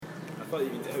thought you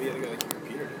had to go like your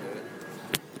computer to do it.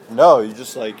 No, you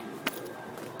just like.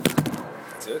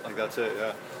 That's it? Like that's it,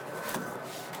 yeah.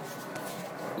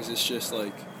 Is this just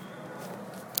like...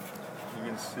 You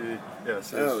can see, yeah,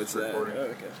 so oh, it's recording. that.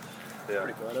 Oh, okay. Yeah.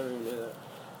 Pretty cool. I don't even know that.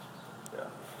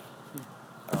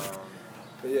 Yeah.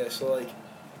 But yeah, so like,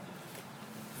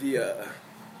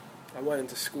 I went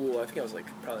into school, I think I was like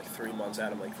probably like 3 months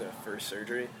out of like the first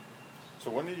surgery. So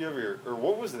when did you have or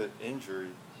what was the injury?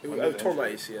 I tore my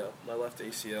ACL, my left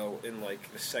ACL in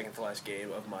like the second to last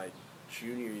game of my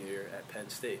junior year at Penn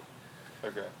State.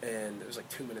 Okay. And there was like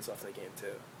 2 minutes left in the game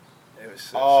too. It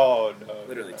was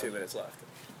literally 2 minutes left.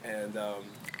 And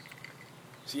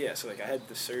so yeah, so like I had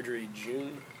the surgery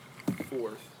June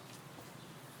 4th.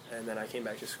 And then I came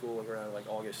back to school like around like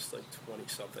August like 20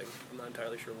 something. I'm not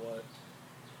entirely sure what.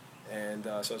 And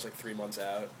so I was like 3 months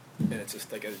out, and it's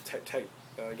just like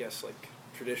I guess like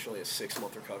traditionally a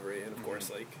 6-month recovery, and of course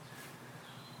like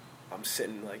I'm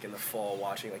sitting like in the fall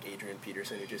watching like Adrian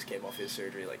Peterson, who just came off his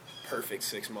surgery, like perfect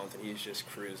 6 months, and he's just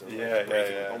cruising,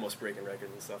 like almost breaking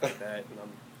records and stuff like that, and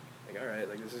I'm like, all right,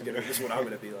 like this is what I'm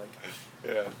gonna be like.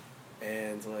 Yeah.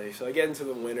 And like so I get into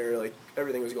the winter, like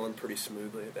everything was going pretty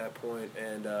smoothly at that point,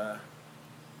 and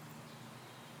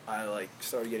I like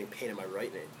started getting pain in my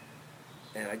right knee.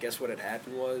 And I guess what had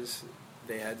happened was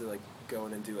they had to like go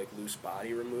in and do like loose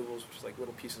body removals, which is like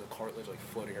little pieces of cartilage like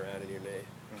floating around in your knee.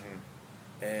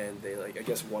 Mm-hmm. And they like, I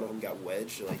guess one of them got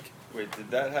wedged. Like, wait,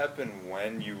 did that happen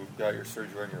when you got your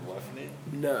surgery on your left knee?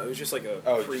 No, it was just like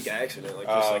a freak accident. Like,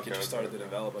 it just started to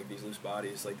develop like these loose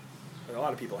bodies. Like a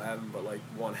lot of people have them, but like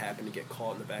one happened to get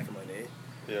caught in the back of my knee.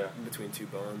 Yeah. In between two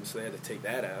bones, so they had to take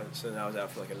that out. So then I was out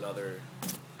for like another,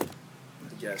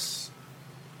 I guess,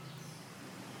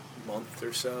 month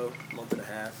or so, month and a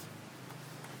half.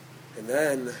 And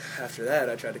then after that,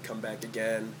 I tried to come back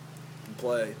again and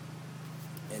play.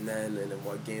 And then in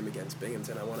one game against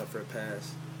Binghamton, I went up for a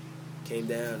pass, came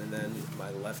down, and then my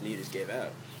left knee just gave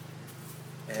out.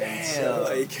 And so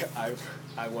like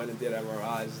I went and did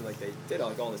MRIs, and like they did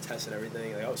like all the tests and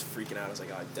everything. Like I was freaking out. I was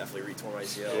like, oh, I definitely re-tore my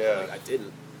ACL. Yeah. But, like I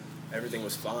didn't. Everything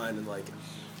was fine. And like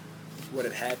what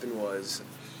had happened was,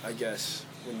 I guess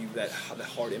when you the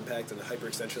hard impact and the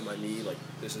hyperextension of my knee, like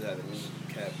this is how the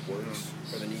kneecap works,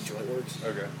 or the knee joint works.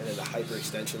 Okay. And then the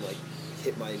hyperextension like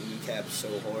hit my kneecap so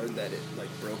hard that it like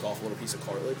broke off a little piece of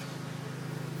cartilage.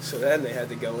 So then they had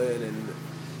to go in and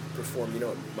perform, you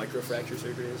know what microfracture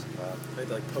surgery is? They had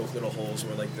to like poke little holes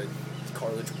where like the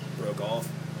cartilage broke off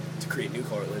to create new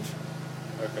cartilage.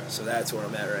 Okay. So that's where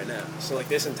I'm at right now. So like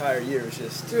this entire year is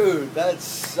just, dude, that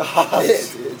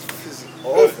sucks. It's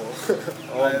awful.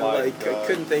 Oh my God. I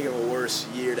couldn't think of a worse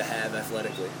year to have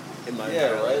athletically in my Yeah,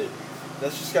 entire right. life.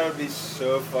 That's just gotta be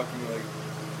so fucking like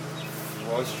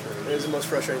frustrating. It was the most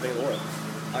frustrating thing in the world.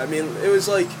 I mean, it was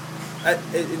like,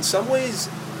 in some ways,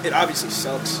 it obviously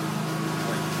sucks.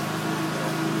 Like,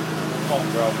 Oh,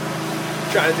 bro.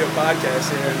 trying to do a podcast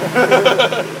here.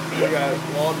 We got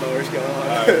lawnmowers going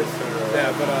on. Yeah,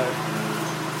 but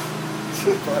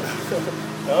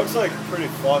that looks like pretty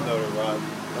fun though to run.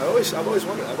 I've always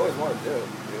wanted to do it.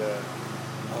 Yeah.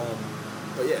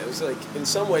 But yeah, it was like, in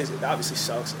some ways, it obviously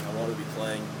sucks. Like, I want to be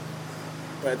playing.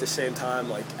 But at the same time,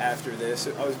 like after this,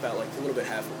 I was about like a little bit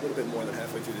more than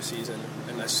halfway through the season,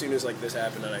 and as soon as like this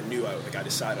happened, and I knew I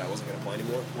decided I wasn't gonna play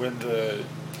anymore. When the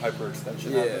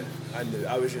hyperextension happened? I knew.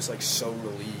 I was just like so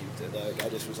relieved that like I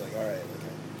just was like, all right, like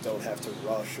I don't have to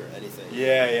rush or anything.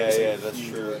 Yeah, Like, that's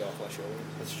true. Right off my shoulder.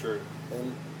 That's true.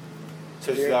 And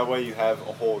so that way you have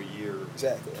a whole year.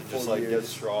 Exactly. To just like get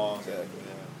strong. Exactly.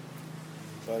 Yeah.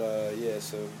 But yeah,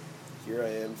 so here I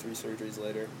am, 3 surgeries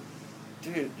later.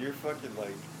 Dude, you're fucking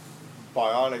like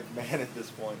bionic man at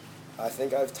this point. I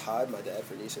think I've tied my dad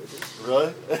for knee surgery.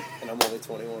 Really? And I'm only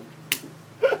 21.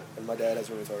 And my dad has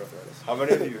rheumatoid arthritis. How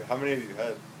many have you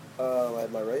had? I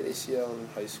had my right ACL in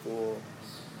high school.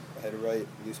 I had right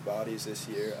loose bodies this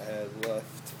year. I had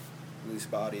left loose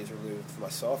bodies removed my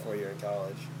sophomore year in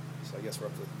college. So I guess we're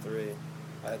up to 3.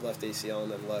 I had left ACL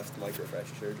and then left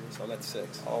microfracture surgery, so I'm at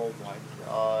 6. Oh my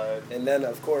God. And then,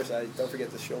 of course, don't forget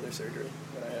the shoulder surgery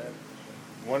that I had.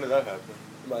 When did that happen?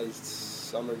 My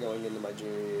summer going into my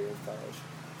junior year of college.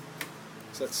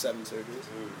 So that's 7 surgeries.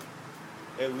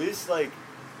 Dude. At least, like,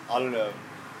 I don't know,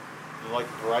 the, like,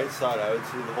 bright side I would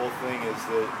see the whole thing is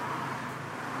that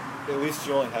at least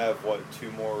you only have,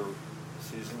 2 more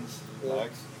seasons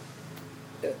max?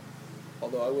 Yeah.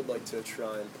 Although I would like to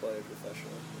try and play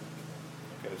professionally.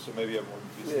 Okay, so maybe you have more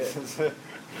than 2 seasons.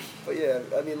 But yeah,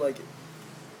 I mean, like,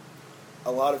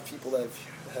 a lot of people that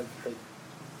have heard,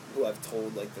 who I've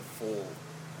told, like, the full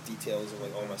details of,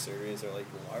 like, all my surgeries are like,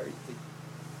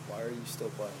 why are you still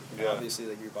playing? You know, obviously,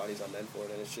 like, your body's not meant for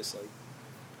it, and it's just like,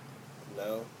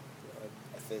 no,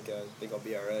 I think I'll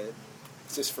be all right.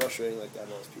 It's just frustrating, like, that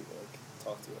most people, like,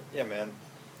 talk to it. Yeah, man.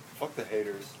 Fuck the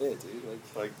haters. Yeah, dude.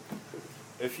 Like,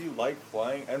 if you like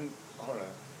playing, and I don't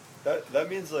know, that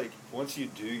means, like, once you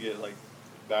do get, like,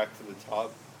 back to the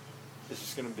top, it's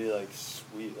just gonna be, like,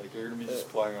 sweet. Like, you're gonna be just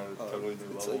playing on a totally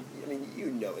new level. Like, I mean, you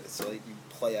know it. It's like you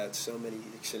play out so many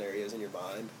scenarios in your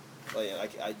mind. Like,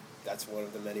 I that's one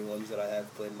of the many ones that I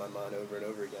have played in my mind over and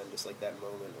over again. Just like that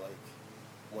moment, like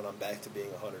when I'm back to being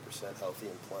 100% healthy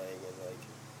and playing, and like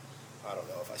I don't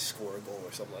know if I score a goal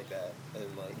or something like that,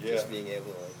 and like just being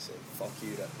able to like say "fuck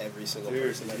you" to every single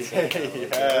person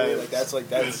that's like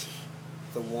that's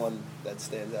the one that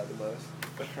stands out the most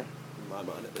in my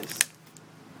mind, at least.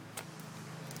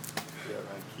 Yeah,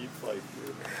 man, keep fighting,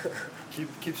 dude.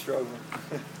 keep struggling.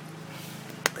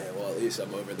 Yeah, well, at least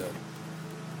I'm over the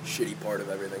shitty part of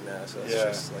everything now, so it's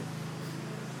just like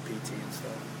PT and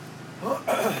stuff.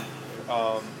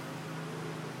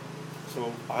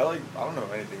 So I don't know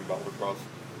anything about lacrosse.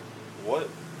 What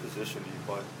position do you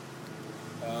play?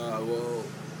 Well,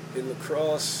 in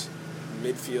lacrosse,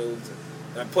 midfield.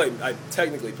 I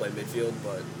technically play midfield,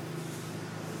 but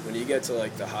when you get to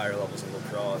like the higher levels of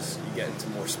lacrosse, you get into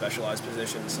more specialized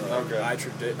positions. So I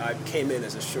came in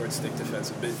as a short stick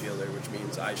defensive midfielder, which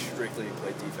means I strictly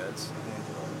play defense.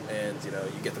 And you know,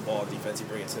 you get the ball on defense, you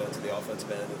bring it to the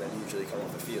offensive end, and then you usually come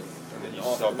off the field. And then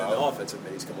the offensive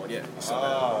minis come on. Yeah.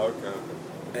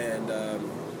 Okay. And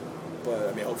but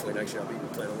I mean, hopefully next year I'll be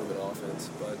playing a little bit of offense.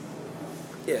 But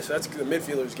yeah, so that's the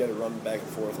midfielders get to run back and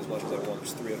forth as much as they want.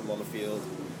 There's 3 of them on the field.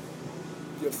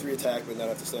 You have 3 attackmen that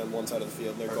have to stay on one side of the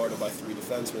field, and they're guarded by 3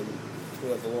 defensemen who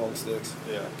have the long sticks.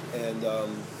 Yeah. And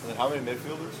then how many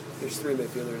midfielders? There's 3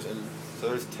 midfielders, and so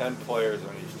there's 10 players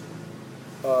on each team.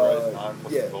 Right? 9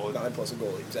 plus a goalie. 9 plus a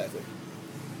goalie, exactly.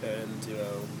 And you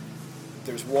know,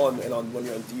 there's one, and when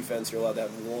you're on defense, you're allowed to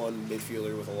have 1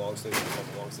 midfielder with a long stick, called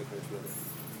a long stick midfielder.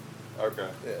 Okay.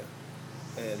 Yeah.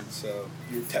 And so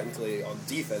you're technically on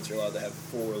defense, you're allowed to have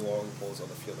 4 long poles on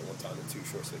the field at one time and 2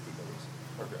 short stick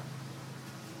goalies. Okay.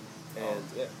 And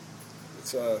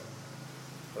it's I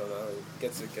don't know,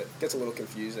 it gets a little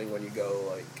confusing when you go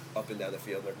like up and down the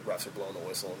field and the refs are blowing the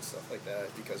whistle and stuff like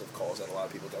that because of calls that a lot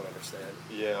of people don't understand.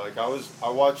 Yeah, like I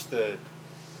watched the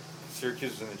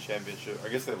Syracuse was in the championship. I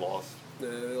guess they lost. They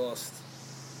lost.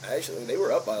 Actually, they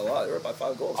were up by a lot. They were up by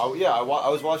 5 goals. I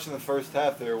was watching the first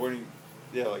half. They were winning,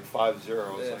 like 5-0.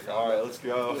 I was like, all right, let's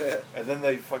go. Yeah. And then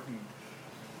they fucking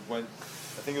went.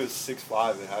 I think it was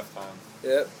 6-5 at halftime.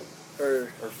 Yep.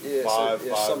 Or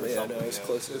 5-5 or something. Yeah, no, it was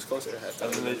close. It was closer to halftime.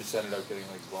 And then they just ended up getting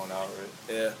like blown out, right?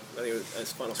 Yeah, I think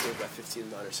its final score was about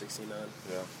 15-9 or 16-9.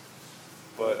 Yeah.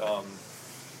 But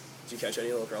did you catch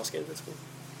any lacrosse games at school?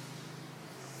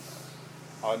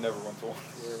 I never went to one.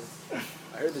 Yeah.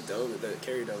 I heard the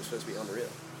Carrier Dome was supposed to be unreal.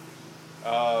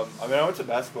 I mean, I went to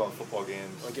basketball and football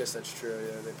games. I guess that's true.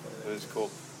 Yeah, they play that. It was cool.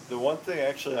 The one thing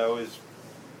actually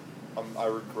I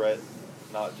regret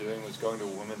not doing was going to a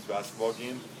women's basketball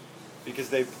game because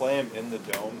they play them in the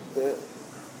dome. Yeah.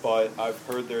 But I've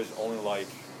heard there's only like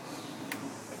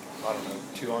I don't know,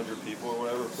 200 people or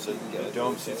whatever. So the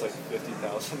dome seats like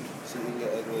 50,000. So you can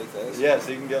get like really close. Yeah, so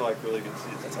you can get like really good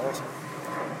seats. That's awesome.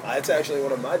 That's actually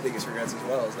one of my biggest regrets as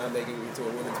well, is not making it to a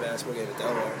women's basketball game at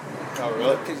Delaware. Oh,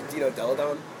 really? Because do you know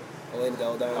Deladon? Elena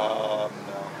Deladon? No.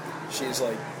 She was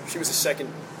a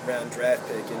second-round draft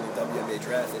pick in the WNBA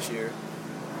draft this year,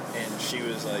 and she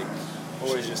was like,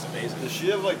 always just amazing. Does she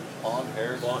have like blonde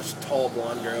hair? Tall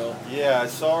blonde girl. Yeah, I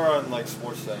saw her on like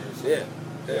SportsCenter.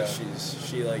 Yeah.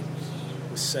 She like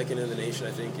was second in the nation,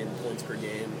 I think, in points per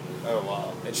game. Oh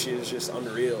wow! And she was just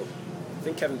unreal. I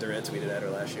think Kevin Durant tweeted at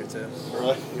her last year too.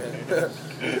 Really? Yeah.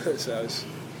 So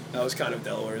that was kind of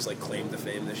Delaware's like claim to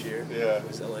fame this year. Yeah. It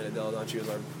was Elena Deladon. She was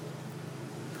our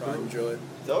pride and joy.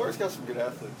 Delaware's got some good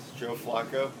athletes. Joe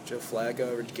Flacco,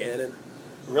 Rich Gannon.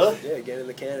 Really? Yeah, Gannon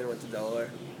the Cannon went to Delaware.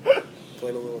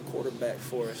 Played a little quarterback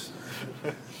for us.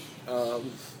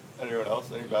 Anyone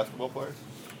else? Any basketball players?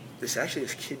 This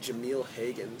kid Jameel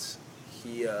Hagans.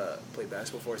 He played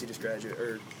basketball for us. He just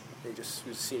graduated, he was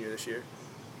a senior this year.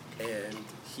 And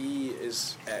he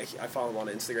is. I follow him on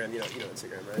Instagram. You know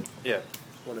Instagram, right? Yeah.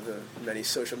 One of the many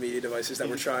social media devices that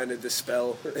we're trying to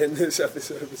dispel in this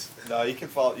episode. No, you can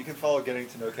follow Getting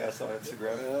to Know Cast on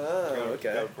Instagram. Oh,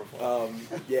 okay.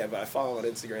 Yeah, but I follow him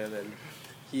on Instagram, and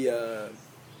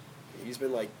he's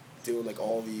been like doing like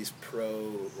all these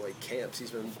pro like camps. He's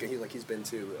been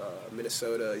to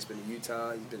Minnesota. He's been to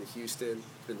Utah. He's been to Houston.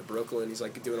 He's been to Brooklyn. He's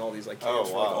like doing all these like camps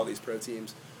for like all these pro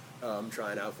teams.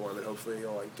 Trying out for him, and hopefully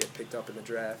he'll like get picked up in the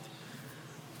draft.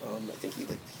 I think he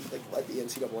led the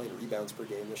NCAA in rebounds per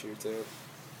game this year too.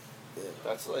 Yeah.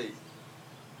 That's like.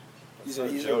 He's a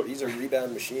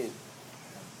rebound machine.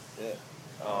 Yeah.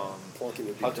 Plunky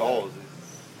would be how tall is he?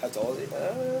 How tall is he?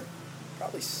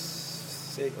 Probably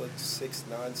 6'9",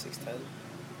 6'10",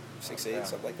 6'8",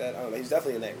 something like that. I don't know. He's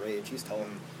definitely in that range. He's tall.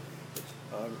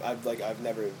 I've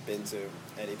never been to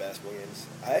any basketball games.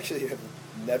 I actually have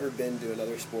never been to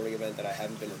another sporting event that I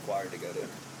haven't been required to go to.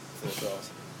 For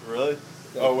lacrosse. Really?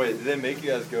 Oh wait, did they make you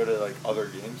guys go to like other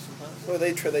games sometimes? Well,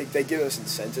 they give us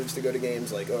incentives to go to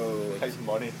games, like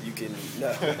money. You can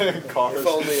no cars.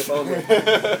 If only.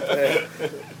 Yeah.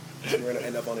 We're gonna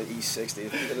end up on an E60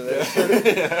 at the end of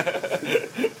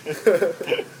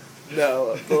this.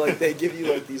 No, but like they give you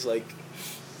like these like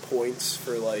points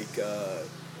for like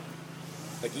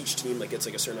each team like gets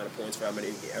like a certain amount of points for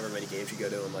however many games you go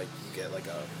to, and like you get like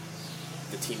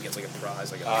the team gets like a prize,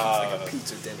 like a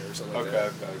pizza dinner or something like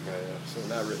that. Okay, yeah. So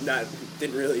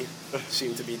didn't really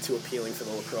seem to be too appealing for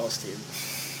the lacrosse team.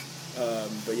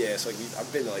 But yeah, so like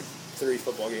I've been to like 3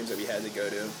 football games that we had to go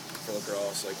to for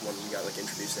lacrosse. Like one we got like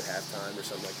introduced at halftime or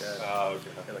something like that. Oh,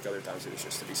 okay. And like other times it was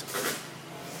just to be supported.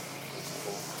 That's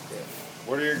cool. Yeah.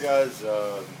 What are your guys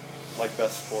like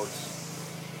best sports?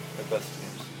 Like best teams?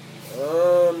 I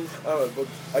don't know, but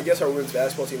I guess our women's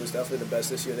basketball team was definitely the best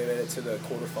this year. They made it to the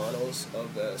quarterfinals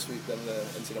of the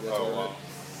NCAA tournament. Wow.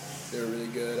 They were really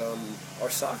good. Our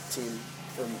soccer team,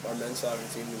 our men's soccer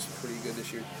team, was pretty good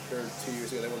this year. Or 2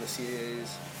 years ago, they won the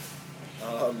CAAs.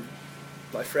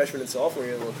 My freshman and sophomore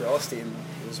year, the lacrosse team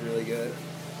was really good.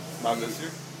 Not this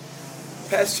year? The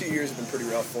past 2 years have been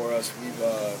pretty rough for us. We've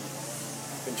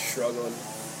been struggling,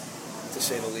 to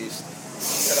say the least.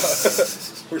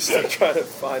 We're still trying to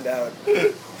find out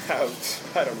how.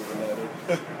 I don't even know.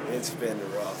 It's been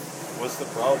rough. What's the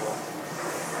problem?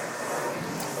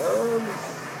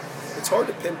 It's hard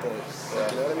to pinpoint. Yeah.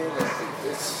 You know what I mean?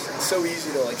 Like, it's so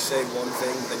easy to like say one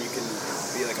thing, then you can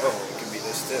be like, oh, it can be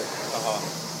this too.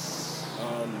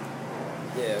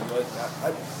 Yeah, but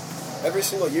every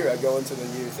single year I go into the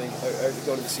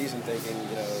go into the season thinking,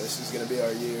 this is going to be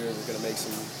our year. We're going to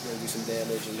do some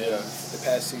damage. And the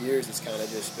past 2 years, it's kind of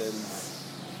just been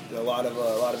a lot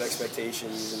of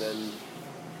expectations, and then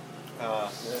we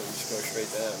just go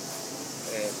straight down.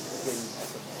 And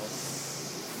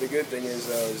the good thing is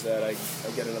though is that I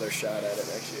get another shot at it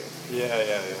next year. Yeah.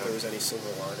 If there was any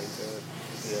silver lining to it.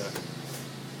 Yeah.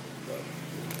 But.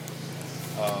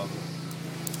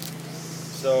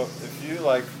 So if you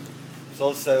so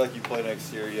let's say you play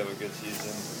next year, you have a good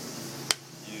season,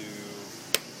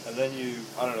 and then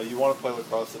you want to play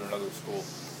lacrosse at another school.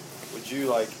 Would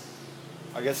you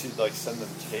I guess you'd send them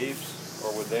tapes,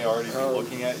 or would they already be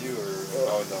looking at you, or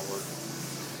how would that work?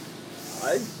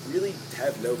 I really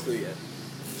have no clue yet.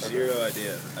 Zero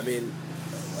idea. I mean,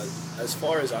 as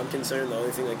far as I'm concerned, the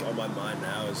only thing on my mind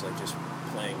now is just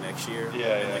playing next year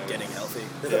and getting healthy.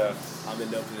 Yeah. I'm in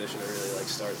no position to really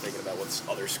start thinking about what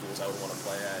other schools I would want to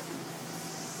play at.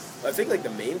 I think the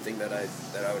main thing that I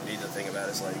would need to think about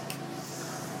is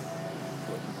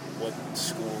what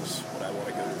schools would I want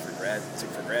to go to for grad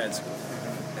school.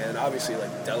 And obviously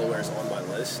Delaware's on my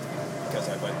list because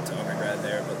I went to undergrad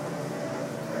there, but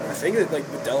I think that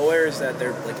with Delaware is that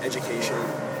their education,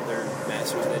 their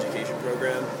master's in education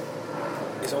program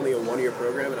is only a 1-year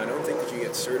program, and I don't think that you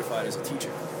get certified as a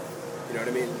teacher. You know what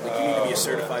I mean? You need to be a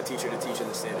certified teacher to teach in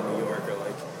the state of New York, or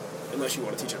unless you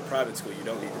want to teach at a private school, you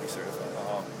don't need to be certified.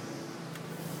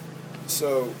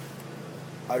 So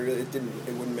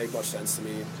it wouldn't make much sense to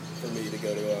me for me to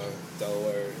go to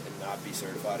Delaware and not be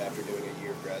certified after doing a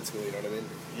year of grad school. You know what I mean?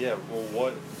 Yeah. Well,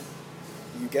 what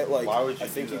you get why would you I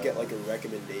think do you that? get a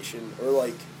recommendation, or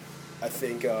I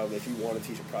think if you want to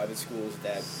teach at private schools,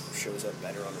 that shows up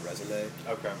better on the resume.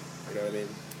 Okay. You know what I mean?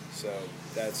 So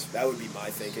that would be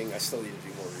my thinking. I still need to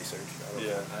do more research.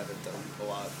 I haven't done a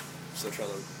lot. Still trying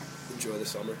to enjoy the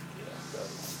summer. Yeah,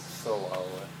 that's still a while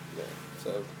away. Yeah.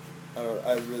 So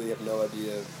I really have no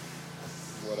idea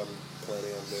what I'm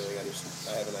planning on doing. I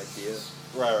have an idea.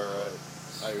 Right.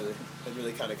 It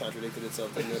really kind of contradicted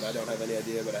itself, didn't it? I don't have any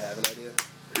idea, but I have an idea.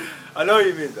 I know what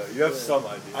you mean, though. You have some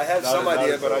idea. I have some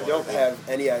idea, but I don't have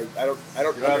any. I don't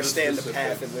understand the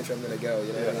specifics. path in which I'm going to go.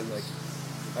 You know what I mean?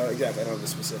 Exactly. I don't have the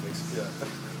specifics. Yeah.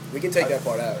 We can take that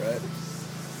part out, right?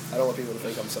 I don't want people to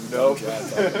think I'm some dumb guy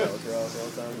talking about lacrosse all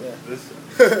the time. Yeah.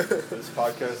 This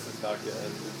podcast is not get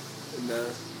edited. No.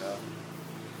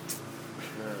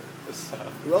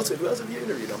 Who else have you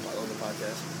interviewed on the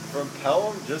podcast? From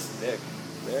Pelham, just Nick.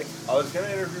 Nick? I was going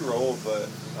to interview Raul, but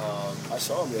I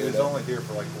saw him the he other was day. only here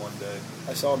for 1 day.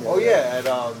 I saw him the Oh, other yeah, day.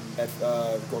 At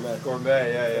Gourmet.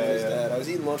 Gourmet, yeah. Dad. I was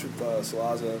eating lunch with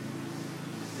Salaza.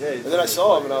 Yeah. And then I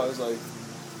saw him, and I was like,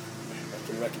 I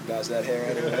can recognize that hair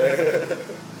anywhere.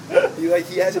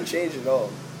 He hasn't changed at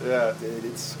all. Yeah. Dude,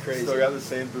 it's crazy. Still got the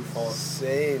same bouffant.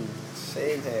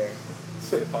 Same hair.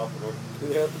 Same pompadour.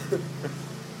 Yep.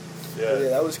 Yeah. Yeah,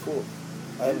 that was cool.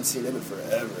 I haven't seen him in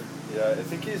forever. Yeah, I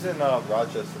think he's in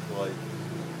Rochester for like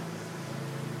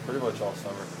pretty much all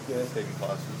summer. Yeah. He's taking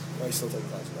classes. Oh, he's still taking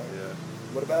classes, right? Yeah.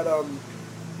 What about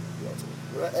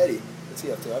what about Eddie? What's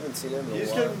he up to? I haven't seen him in a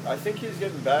while. I think he's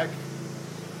getting back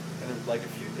in like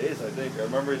a few days. I think. I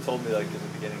remember he told me like in the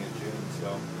beginning of June.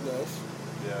 So. Nice.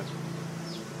 Yeah.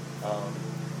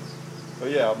 But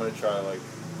yeah, I'm gonna try to like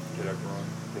get everyone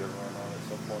on at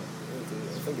some point. Yeah, dude,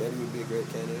 I think Eddie would be a great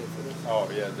candidate for this. Oh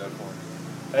yeah, definitely.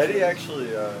 Eddie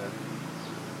actually,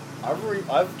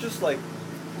 I've just like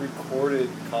recorded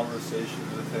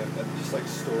conversations with him and just like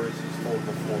stories he's told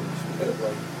before, just because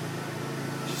like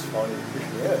it's just funny.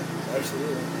 Yeah,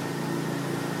 absolutely.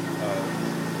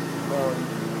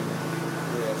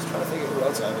 Yeah, I was trying to think of who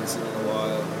else I haven't seen in a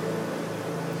while.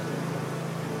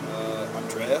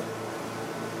 Andrea.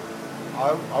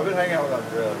 I've been hanging out with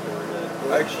Andrea like every day.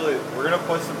 Yeah. Actually, we're gonna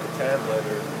play some Catan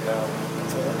later.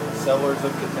 Settlers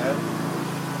of Catan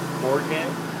board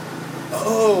game.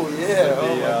 Oh yeah! With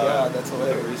Oh my god, that's with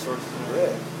hilarious. the resources.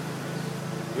 Yeah.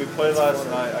 We played last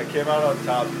night. I came out on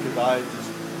top because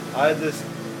I had this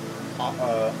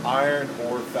iron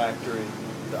ore factory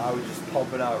that I was just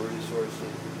pumping out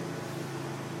resources.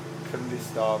 Couldn't be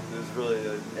stopped. It was really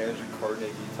an Andrew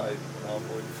Carnegie type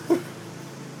Monopoly.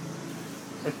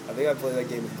 I think I played that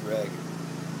game with Greg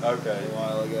Okay. a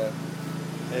while ago.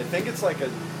 I think it's like a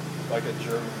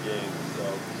German game, so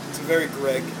It's a very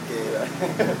Greg game. yeah.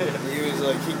 He was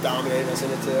like, he dominated us in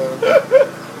it too.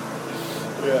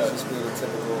 Yeah. Just being a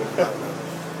typical, I don't know.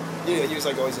 Yeah, he was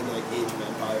like always in like Age of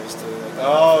Empires too. Like,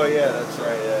 Oh yeah, that's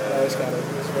right. Yeah. that was kind of,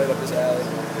 it was right up his alley.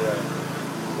 Yeah.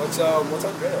 What's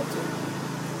Andrea up to?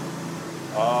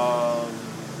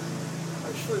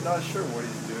 Actually not sure what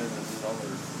he's doing this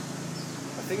summer.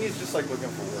 I think he's just like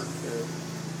looking for work. Yeah.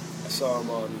 I saw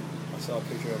a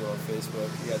picture of him on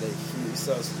Facebook. He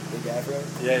still has a big afro.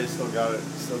 Yeah, he still got it.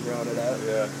 Still growing it out.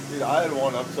 Yeah. Dude, I had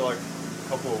one up to like a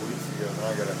couple of weeks ago, and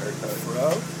I got a haircut.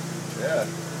 Bro? Yeah. I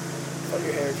thought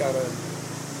your hair kind of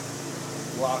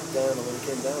locked down a little,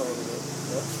 came down a little bit.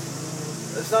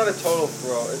 Yeah? It's not a total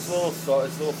fro. It's a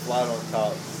little flat on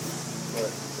top. But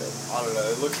I don't know.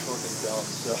 It looks fucking dumb.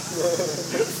 So.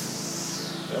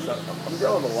 I'm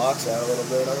growing the locks out a little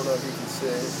bit. I don't know if you can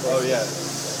see. Oh yeah.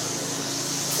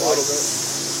 A little bit.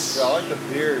 Yeah, I like the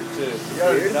beard too. You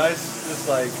got a nice,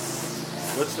 just like,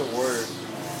 what's the word?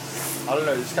 I don't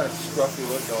know. Just kind of scruffy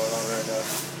look going on right now.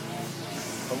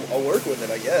 I'll work with it,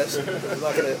 I guess. I'm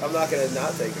not gonna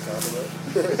not take the compliment.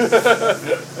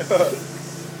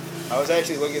 I was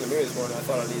actually looking in the mirror this morning. I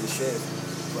thought I needed a shave,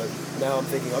 but now I'm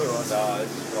thinking otherwise. Nah,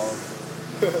 it's strong.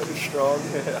 Strong.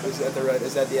 Yeah. Is that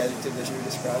the adjective that you were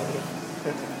describing?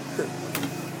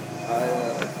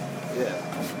 Yeah.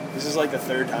 This is like the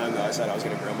third time that I said I was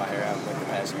gonna grow my hair out in like the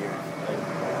past year,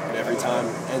 and every time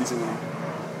ends in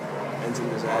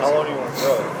disaster. How long do you want to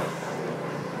grow it?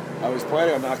 I was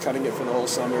planning on not cutting it for the whole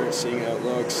summer, seeing how it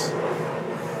looks,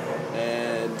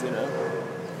 and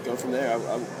go from there.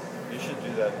 You should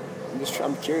do that.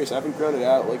 I'm curious. I haven't grown it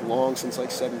out like long since like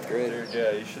 7th grade. Dude,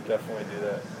 yeah, you should definitely do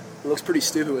that. It looks pretty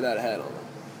stupid without a hat on.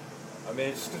 I mean,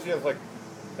 it's just because you have like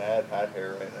mad hat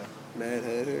hair right now. Mad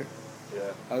head hair.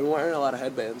 Yeah. I've been wearing a lot of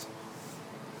headbands.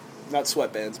 Not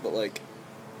sweatbands, but like,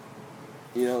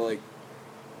 like,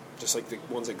 just like the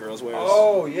ones that girls wear.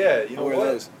 Oh yeah, you know what? what?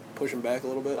 Those. Push them back a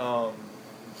little bit.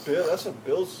 Bill, that's what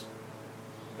Bill's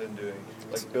been doing.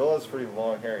 Like Bill has pretty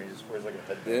long hair. And he just wears like a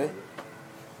headband. Yeah. With it.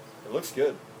 It looks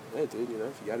good. Yeah, dude.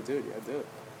 If you gotta do it, you gotta do it.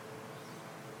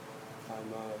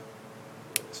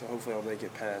 So hopefully I'll make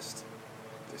it past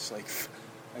this. Like,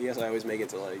 I guess I always make it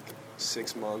to like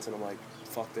 6 months, and I'm like,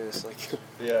 fuck this. Like,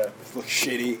 yeah, it looks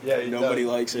shitty. Yeah, nobody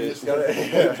likes you it. Just gotta,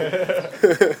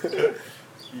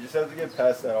 you just have to get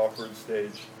past that awkward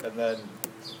stage, and then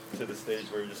to the stage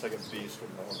where you're just like a beast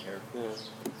with no long hair. Yeah.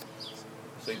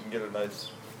 So you can get a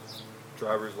nice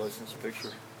driver's license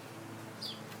picture.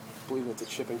 I believe it's a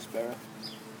chipping sparrow.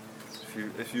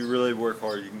 If you really work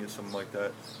hard, you can get something like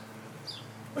that.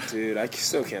 Dude, I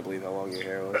still can't believe how long your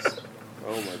hair was.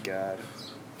 Oh my god.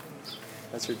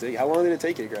 That's ridiculous. How long did it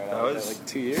take you to grow it out? That was like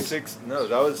 2 years? That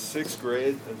was 6th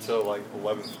grade until like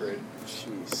 11th grade.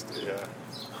 Jeez, dude. Yeah.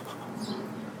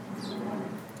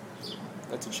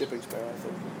 That's a chipping sparrow, I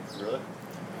think. Really?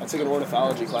 I took an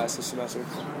ornithology class this semester.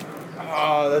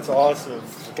 Oh, that's awesome.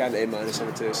 Got an A- on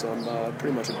it too, so I'm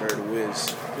pretty much a bird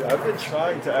whiz. Yeah, I've been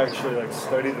trying to actually like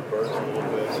study the birds a little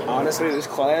bit. Honestly, this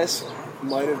class,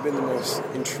 might have been the most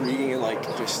intriguing and like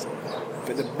just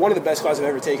one of the best classes I've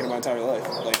ever taken in my entire life,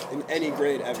 like in any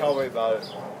grade ever. Tell me about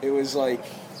it. It was like,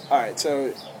 all right,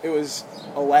 so it was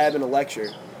a lab and a lecture.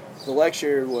 The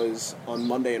lecture was on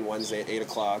Monday and Wednesday at 8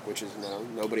 o'clock, which is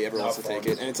nobody ever wants to take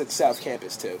it, and it's at South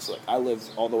Campus too. So like I live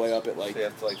all the way up at like. So you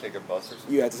have to like take a bus or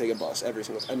something. You have to take a bus every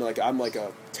single, and like I'm like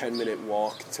a 10-minute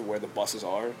walk to where the buses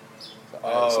are.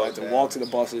 So I have to walk to the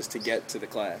buses to get to the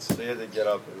class. So you have to get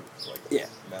up and like. Yeah,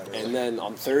 and then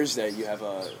on Thursday you have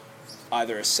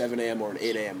either a 7 a.m. or an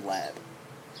 8 a.m. lab.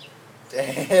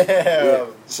 Damn. Yeah.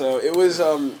 So it was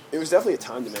definitely a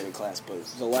time demanding class, but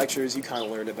the lectures you kind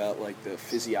of learned about like the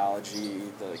physiology,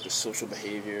 the social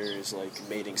behaviors, like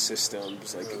mating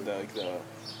systems, like the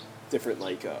different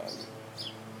the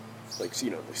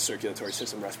circulatory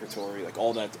system, respiratory, like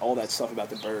all that stuff about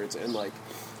the birds, and like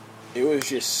it was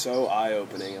just so eye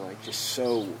opening and like just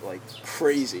so like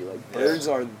crazy. Like birds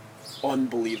are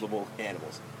unbelievable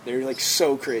animals. They're like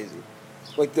so crazy.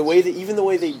 Like the way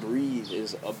they breathe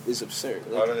is absurd.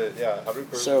 Like, how do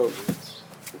birds so, breathe?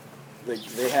 Like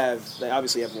they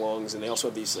obviously have lungs, and they also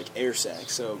have these like air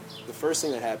sacs. So the first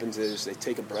thing that happens is they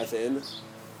take a breath in,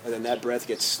 and then that breath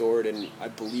gets stored in, I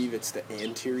believe it's the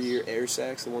anterior air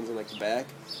sacs, the ones in like the back.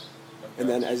 Okay. And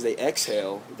then as they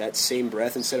exhale, that same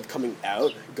breath, instead of coming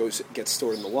out, gets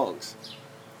stored in the lungs.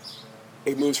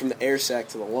 It moves from the air sac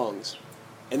to the lungs.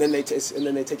 And then they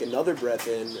take another breath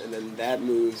in, and then that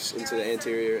moves into the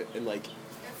anterior, and like.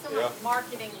 There's some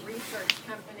marketing research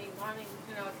company wanting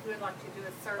to know if you would like to do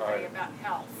a survey about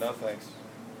health. No thanks.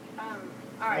 All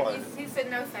right, he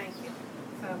said no thank you.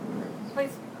 So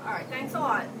please, all right, thanks a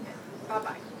lot. Bye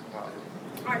bye. All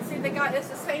right, see it's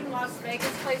the same Las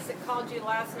Vegas place that called you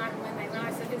last night when I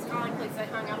said who's calling please, they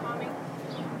hung up on me.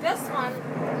 This one,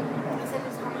 I said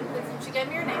who's calling please, and she gave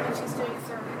me her name and she's doing a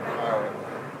survey about it.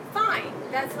 Fine.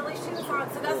 That's the least she was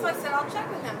on. So that's why I said, I'll check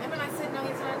with him. And when I said, no,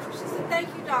 he's not interested, she said, thank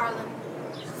you, darling.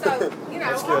 So,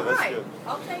 that's all good, right.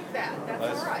 I'll take that.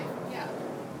 That's all right. Yeah.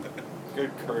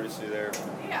 Good courtesy there.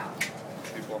 Yeah.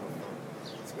 People on the phone.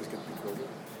 It's good to be cordial.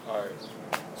 All right.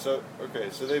 So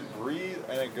they breathe,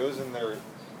 and it goes in their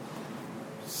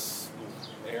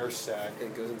air sac.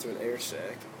 It goes into an air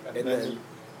sac. And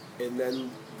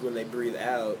then when they breathe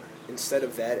out, instead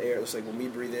of that air, it's like when we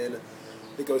breathe in,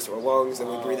 it goes to our lungs, and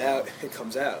we breathe out, it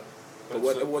comes out. But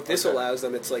what this allows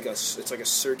them, it's like a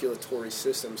circulatory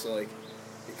system. So like,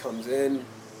 it comes in,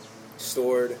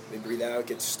 stored, they breathe out,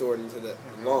 gets stored into the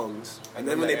lungs, and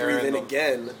then when they breathe in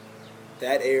again,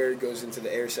 that air goes into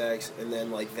the air sacs, and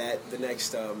then like the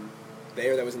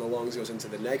air that was in the lungs goes into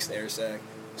the next air sac.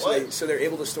 So they're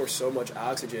able to store so much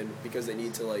oxygen because they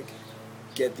need to like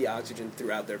get the oxygen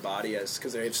throughout their body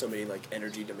because they have so many like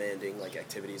energy demanding like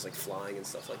activities like flying and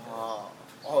stuff like that.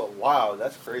 Oh wow,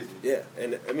 that's crazy. Yeah,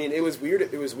 and I mean it was weird.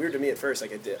 It was weird to me at first,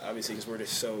 like obviously because we're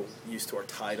just so used to our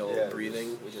tidal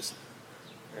breathing.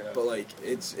 But like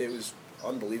it was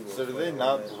unbelievable. So do they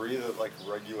not breathe at like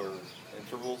regular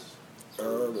intervals? I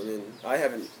mean, I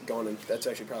haven't gone in. That's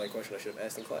actually probably a question I should have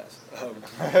asked in class.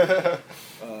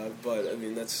 But I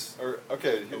mean that's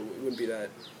okay. It wouldn't be that.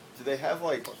 Do they have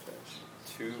like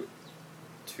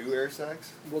two air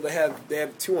sacs? Well, they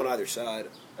have two on either side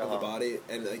of the body,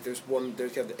 and like there's one. They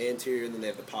have the anterior, and then they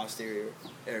have the posterior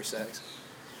air sacs.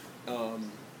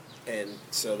 And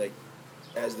so like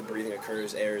as the breathing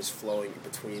occurs, air is flowing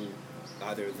between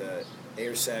either the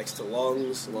air sacs to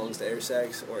lungs to air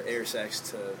sacs, or air sacs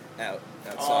to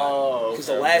outside. Oh, okay. Because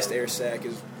the last air sac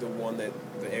is the one that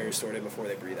the air is stored in before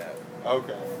they breathe out.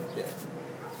 Okay. Yeah.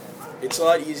 It's a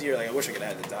lot easier. Like I wish I could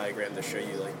have the diagram to show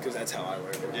you, like, because that's how I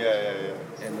learned it.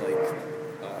 Yeah. And like,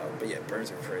 but yeah,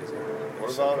 birds are crazy.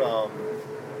 What about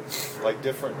like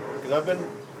different? Because I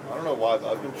don't know why,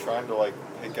 but I've been trying to like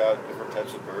pick out different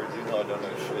types of birds, even though I don't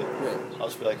know shit. Yeah. I'll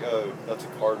just be like, oh, that's a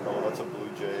cardinal, that's a blue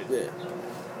jay. Yeah.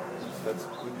 That's,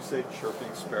 would you say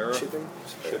chirping sparrow? Chipping.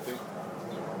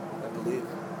 I believe.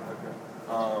 Okay.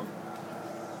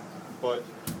 But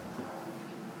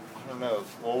I don't know.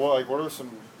 Well, what are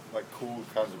some like cool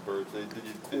kinds of birds?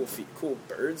 Cool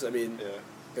birds. I mean, yeah.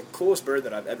 The coolest bird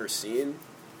that I've ever seen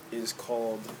is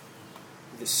called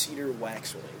the cedar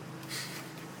waxwing,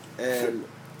 and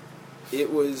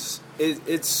it's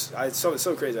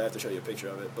so crazy. I have to show you a picture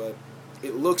of it, but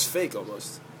it looks fake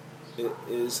almost. It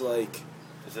is like.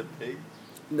 Is it big?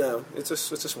 No, it's a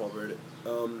small bird.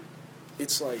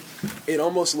 It's like it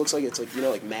almost looks like it's like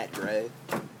like Matt Gray.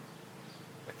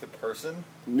 Like the person?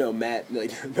 No, Matt Gray.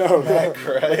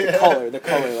 the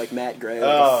color like Matt Gray,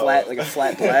 like a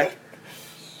flat black.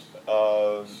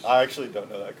 I actually don't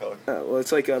know that color. Well,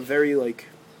 it's like a very like.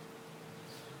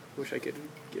 Wish I could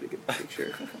get a good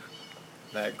picture.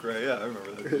 Matt Gray, yeah, I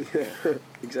remember that. Yeah,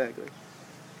 exactly.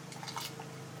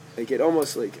 Like, it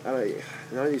almost, like, I don't know,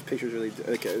 none of these pictures really,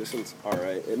 okay, this one's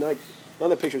alright. And, like, none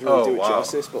of the pictures really do it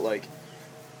justice, but, like,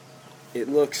 it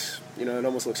looks, it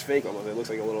almost looks fake almost. It looks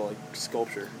like a little, like,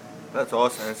 sculpture. That's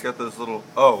awesome. It's got those little,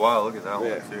 oh, wow, look at that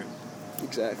one, too.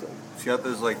 Exactly. It's got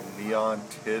those, like, neon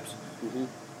tips. Mm-hmm.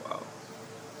 Wow.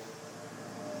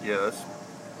 Yeah, that's,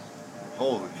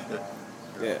 holy shit.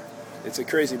 Yeah. It's a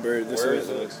crazy bird. Where does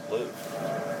it live?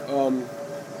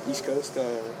 East Coast.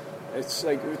 It's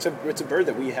like it's a bird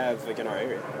that we have like in our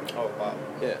area. Oh wow.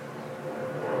 Yeah.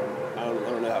 I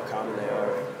don't know how common they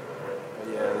are,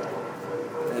 but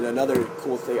yeah. And another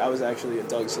cool thing, I was actually at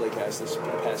Doug's Lake House this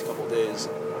past couple days,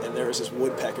 and there was this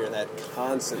woodpecker that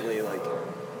constantly like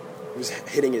was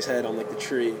hitting his head on like the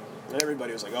tree. And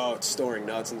everybody was like, "Oh, it's storing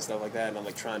nuts and stuff like that." And I'm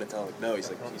like trying to tell him, "No, he's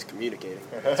communicating.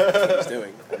 That's what he's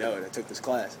doing. I know it. I took this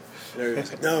class." And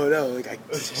everybody's like, "No, like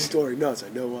he's storing nuts. I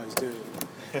know what he's doing."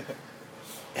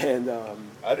 And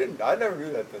I never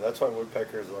knew that though. That's why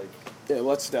woodpeckers like. Yeah,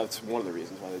 well, that's one of the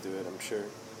reasons why they do it. I'm sure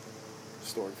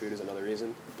storing food is another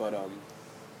reason, but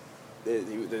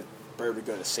the bird would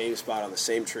go to the same spot on the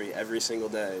same tree every single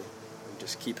day and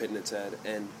just keep hitting its head.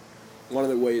 And one of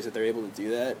the ways that they're able to do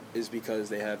that is because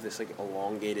they have this like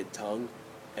elongated tongue,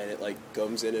 and it like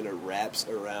goes in and it wraps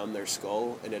around their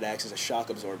skull, and it acts as a shock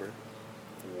absorber.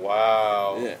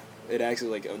 Wow. Yeah, it acts as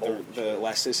like the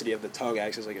elasticity of the tongue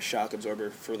acts as like a shock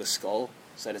absorber for the skull,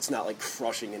 so that it's not like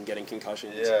crushing and getting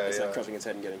concussions. It's not crushing its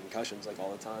head and getting concussions like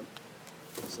all the time.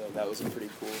 So that was a pretty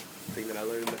cool thing that I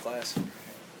learned in the class.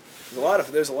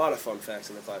 There's a lot of fun facts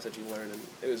in the class that you learn, and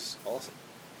it was awesome.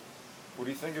 What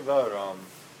do you think about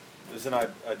there's an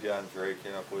idea Andre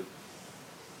came up with,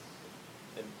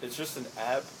 and it's just an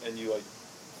app, and you like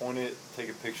point it, take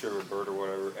a picture of a bird or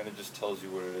whatever, and it just tells you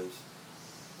what it is.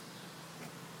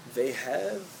 They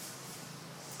have,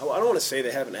 I don't want to say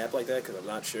they have an app like that because I'm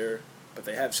not sure, but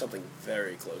they have something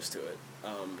very close to it.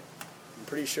 I'm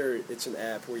pretty sure it's an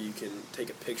app where you can take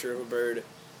a picture of a bird,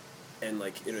 and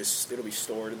like it'll be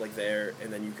stored like there,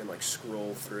 and then you can like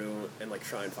scroll through and like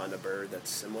try and find a bird that's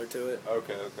similar to it.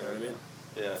 Okay. You know what I mean?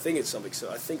 Yeah. I think it's something. So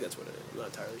I think that's what it is. I'm not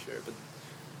entirely sure, but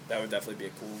that would definitely be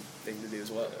a cool thing to do as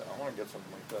well. Yeah, I want to get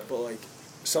something like that. But like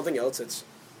something else that's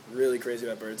really crazy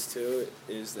about birds too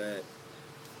is that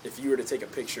if you were to take a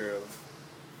picture of,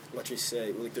 let's just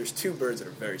say, like there's two birds that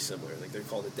are very similar. Like they're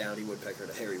called a downy woodpecker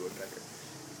and a hairy woodpecker.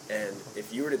 And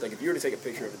if you were to take a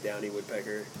picture of a downy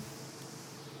woodpecker,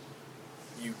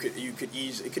 it could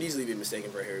easily be mistaken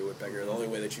for a hairy woodpecker. The only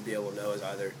way that you'd be able to know is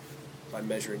either by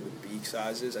measuring the beak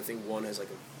sizes. I think one has like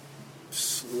a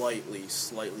slightly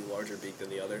larger beak than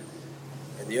the other.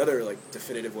 And the other like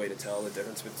definitive way to tell the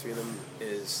difference between them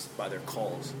is by their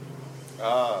calls.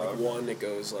 One, it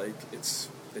goes like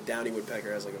the downy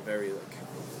woodpecker has like a very like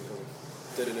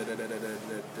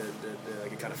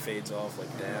it kind of fades off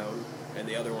like down, and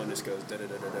the other one just goes it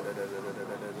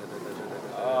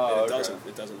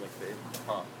doesn't like fade.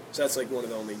 So that's like one of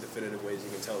the only definitive ways you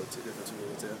can tell the difference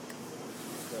between the two.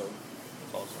 So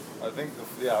that's awesome. I think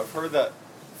I've heard that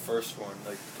first one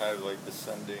like kind of like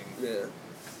descending. Yeah.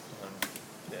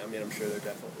 Yeah, I mean I'm sure they're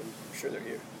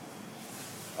here.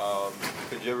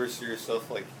 Could you ever see yourself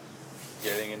like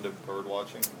getting into bird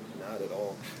watching? Not at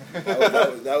all.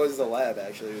 that was the lab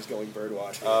actually. It was going bird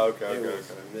watching. Oh, okay. It was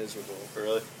kind of miserable.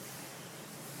 Really?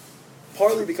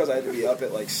 Partly because I had to be up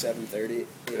at like 7:30,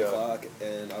 8 o'clock,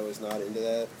 and I was not into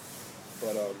that.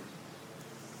 But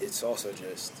it's also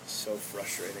just so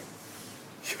frustrating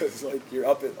because like you're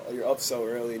up so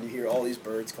early and you hear all these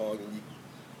birds calling and you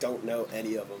don't know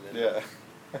any of them. And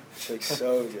it's like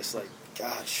so just like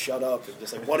God, shut up and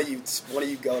just like one of you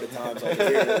go at a time so I can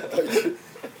hear it. Like,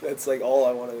 that's like all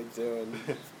I want to do.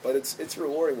 But it's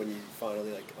rewarding when you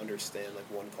finally like understand like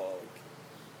one call. Like,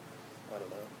 I don't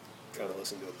know. Trying to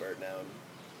listen to a bird now and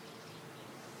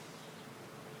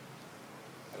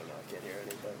I don't know, I can't hear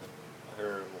anything. I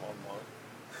heard one.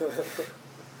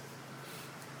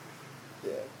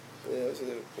 Yeah, it was a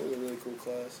really cool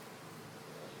class.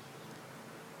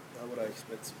 Not what I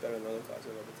expect. It's better than other classes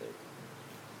I've ever taken.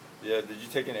 Yeah, did you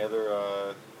take any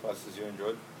other classes you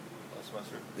enjoyed last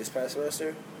semester? This past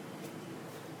semester?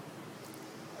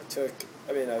 I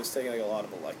was taking like a lot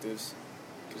of electives.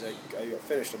 Because I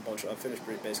finished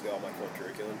basically all my core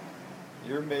curriculum.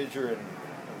 Your major in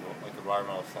like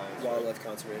environmental science? Wildlife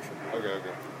conservation. Okay.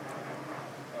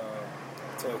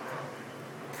 I took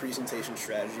presentation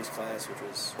strategies class, which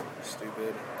was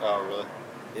stupid. Oh, really?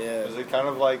 Yeah. Was it kind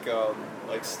of like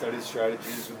study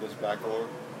strategies with this baccalaureate?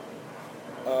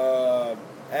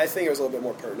 I think it was a little bit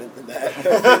more pertinent than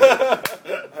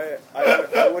that.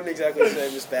 I wouldn't exactly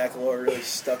say Miss Baccalaureate really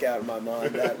stuck out in my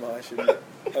mind that much and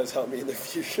has helped me in the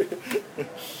future.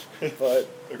 But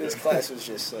this class was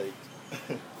just like,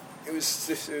 it was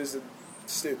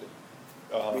stupid.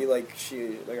 We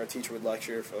our teacher would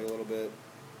lecture for like a little bit,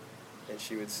 and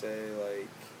she would say like,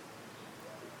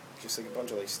 just like a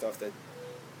bunch of like stuff that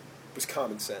was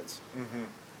common sense. Mm-hmm.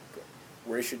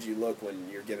 Where should you look when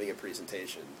you're giving a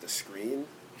presentation? The screen,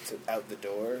 out the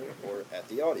door, or at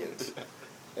the audience?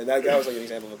 And that was like an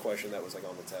example of a question that was like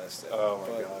on the test. Oh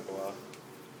my god! Wow.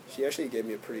 She actually gave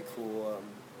me a pretty cool,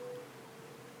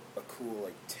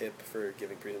 like tip for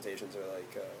giving presentations, or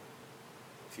like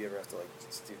if you ever have to like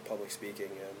do public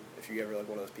speaking, and if you ever like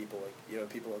one of those people like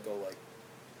people that go like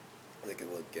they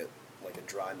can like get like a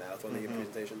dry mouth when they give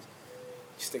presentations.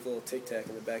 You stick a little Tic Tac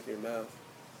in the back of your mouth.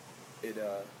 It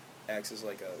acts as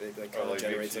like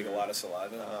generates like a lot of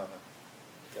saliva.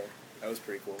 Okay. That was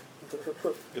pretty cool.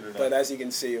 But as you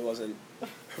can see, it wasn't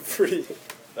pretty.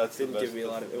 Didn't give me a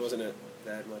lot of. It wasn't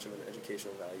that much of an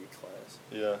educational value class.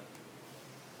 Yeah.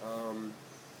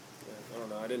 I don't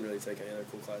know. I didn't really take any other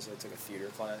cool classes. I took a theater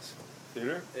class.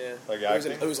 Theater? Yeah. Like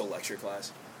acting? It was a lecture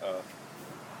class.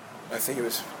 I think it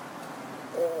was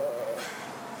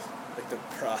like the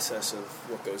process of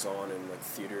what goes on in like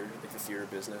theater, like the theater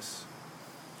business.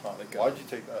 Huh. Like, why'd you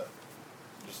take that?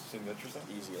 Just seemed interesting?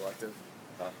 Easy elective.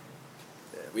 Huh.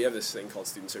 Yeah, we have this thing called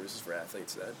Student Services for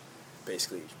Athletes that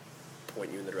basically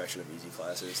point you in the direction of easy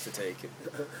classes to take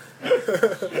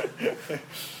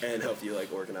and help you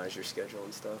like organize your schedule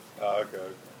and stuff. Oh,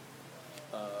 okay.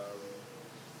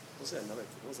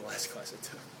 What was the last class I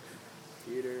took?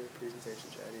 Theater, presentation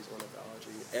strategies,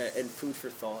 ornithology, and food for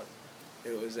thought.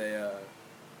 It was a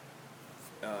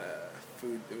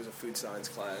food science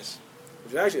class,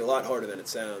 which was actually a lot harder than it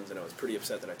sounds, and I was pretty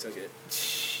upset that I took it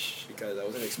because I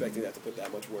wasn't expecting to have to put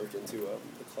that much work into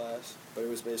the class. But it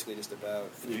was basically just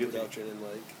about food production and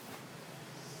like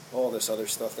all this other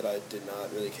stuff that I did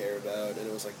not really care about, and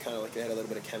it was like kind of like they had a little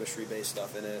bit of chemistry-based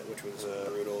stuff in it, which was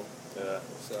brutal. Yeah.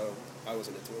 So I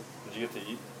wasn't into it. Did you get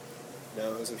to eat?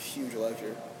 No, it was a huge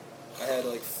lecture. I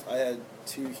had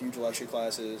 2 huge lecture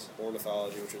classes,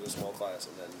 ornithology, which was a small class,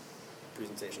 and then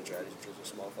presentation strategies, which was a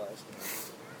small class.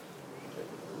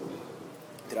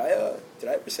 Did I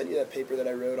ever send you that paper that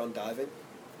I wrote on diving?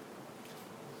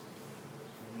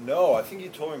 No, I think you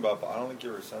told me about it, but I don't think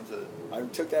you ever sent it. I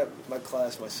took my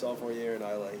class my sophomore year, and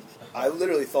I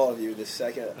literally thought of you the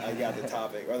second I got the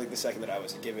topic, or like the second that I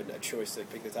was given a choice to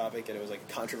pick the topic, and it was like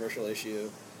a controversial issue.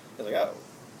 I was like, oh,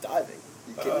 diving.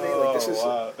 You kidding me? Like this is.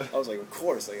 Wow. I was like, of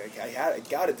course. Like I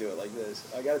got to do it like this.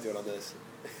 I got to do it on this.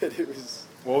 And it was.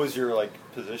 What was your like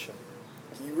position?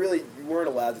 You weren't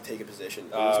allowed to take a position.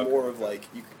 It was more of like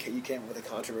you came up with a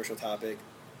controversial topic,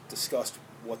 discussed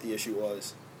what the issue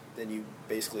was, then you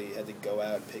basically had to go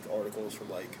out and pick articles from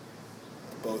like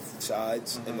both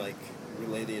sides and like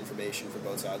relay the information from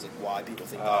both sides, like why people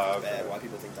think diving's bad, why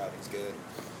people think diving's good,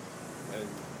 and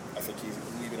I think you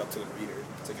leave it up to the reader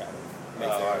to kind of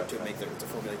to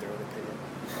formulate their own opinion.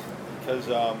 Because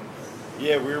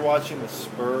we were watching the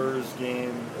Spurs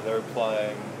game. They were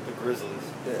playing the Grizzlies.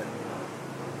 Yeah.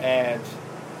 And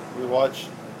we were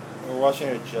watching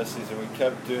it at Jesse's, and we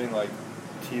kept doing like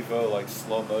TiVo, like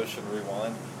slow motion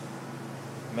rewind.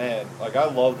 Man, like I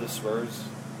love the Spurs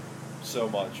so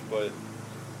much, but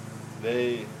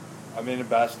in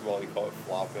basketball you call it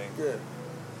flopping. Yeah.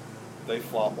 They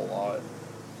flop a lot.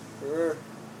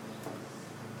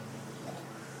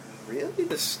 Really?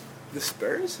 The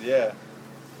Spurs? Yeah.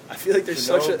 I feel like they're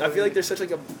such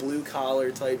like a blue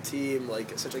collar type team,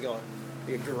 like such like a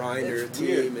grinder it's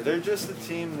team. Weird. They're just a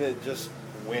team that just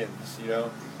wins, you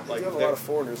know. Like they have a lot of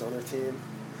foreigners on their team.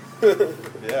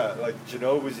 Yeah, like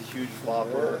Ginobili's a huge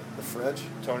flopper. Yeah, the French.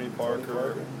 Tony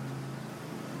Parker.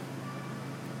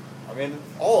 I mean,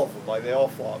 all of them, like they all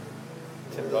flop.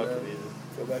 Tim Duncan either.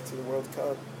 Go back to the World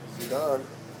Cup. Zidane.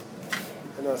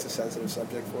 I know it's a sensitive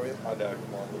subject for you. I know,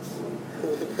 come on.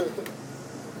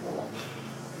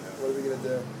 What are we going to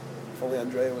do? If only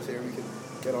Andrea was here, we could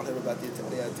get on him about the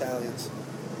Italians.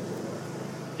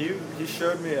 He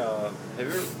showed me, have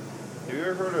you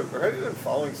ever heard of, or have you been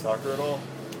following soccer at all?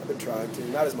 I've been trying to,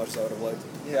 not as much as I would have liked.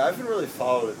 Yeah, I haven't really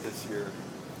followed it this year.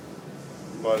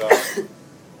 But,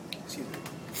 excuse me.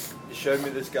 He showed me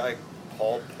this guy,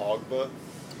 Paul Pogba.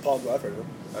 Pogba, I've heard of him.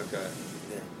 Okay.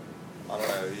 Yeah. I don't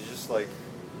know, he's just like,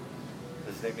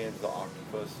 his nickname's the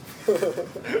Octopus.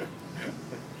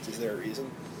 Is there a reason?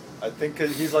 I think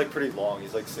because he's like pretty long.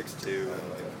 He's like 6'2" and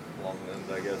like long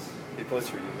limbs, I guess. He plays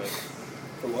for Juve.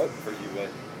 For what? For Juve.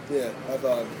 Yeah, I've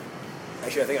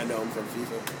actually I think I know him from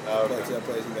FIFA. Oh, okay. I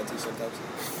play Juventus sometimes.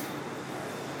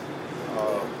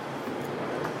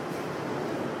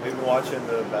 been watching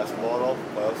the basketball at all?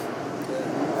 Playoffs?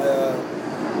 Yeah.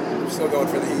 I'm still going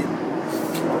for the Heat.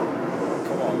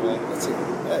 Come on, man. Let's see.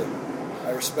 Hey,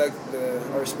 I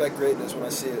respect greatness when I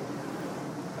see it.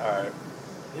 All right.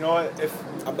 You know what? If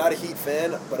I'm not a Heat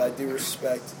fan, but I do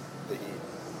respect the Heat.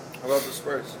 How about the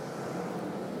Spurs?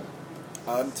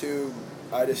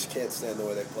 I just can't stand the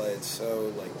way they play. It's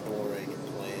so like boring and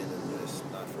plain and just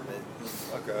not for me.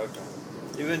 Okay.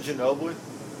 Even Ginobili,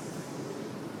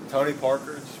 Tony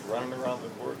Parker, just running around the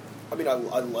court. I mean, I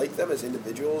like them as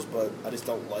individuals, but I just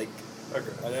don't like.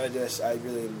 Okay. I don't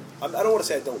want to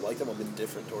say I don't like them. I'm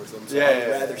indifferent towards them. So Yeah, I'd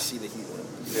rather see the Heat win.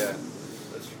 Yeah.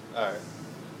 That's all right.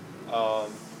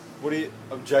 What do you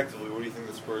think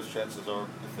the Spurs' chances are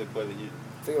if they play the Heat?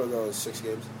 I think it'll go 6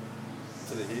 games.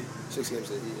 To the Heat? 6 games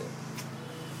to the Heat, yeah.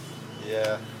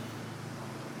 Yeah.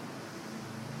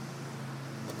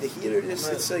 The Heat are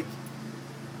just, it's like,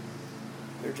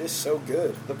 they're just so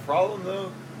good. The problem,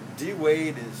 though, D.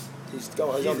 Wade is... He's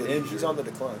injured. He's on the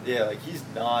decline. Yeah, like, he's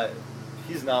not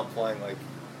playing like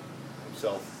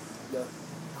himself. No.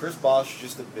 Chris Bosh is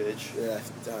just a bitch. Yeah, I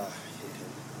hate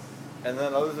him. And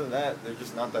then other than that, they're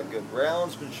just not that good. Ray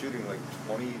Allen's been shooting like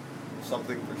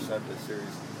 20-something% this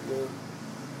series. Yeah.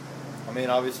 I mean,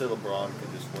 obviously LeBron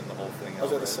can just win the whole thing. I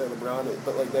was going to say LeBron,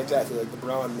 but like exactly, like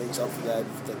LeBron makes up for that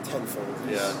tenfold.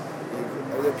 Yeah.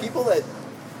 Are there people that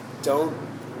don't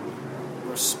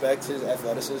respect his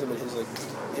athleticism and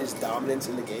his dominance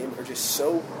in the game are just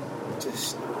so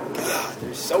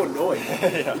they're so annoying.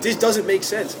 Yeah. It just doesn't make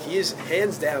sense. He is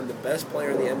hands down the best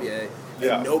player in the NBA,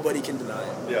 and nobody can deny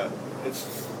it. Yeah,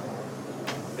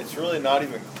 it's really not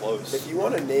even close. If you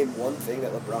want to name one thing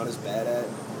that LeBron is bad at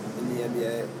in the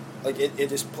NBA, like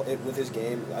with his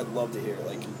game, I'd love to hear.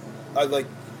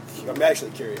 I'm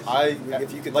actually curious.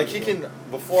 If you could, like, he can.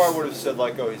 Before I would have said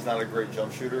like, oh, he's not a great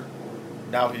jump shooter.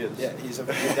 Now he is. Yeah, he's a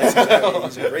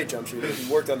great jump shooter. He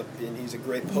worked on and he's a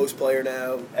great post player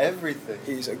now. Everything.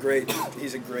 He's a great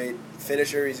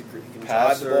finisher. He can passer,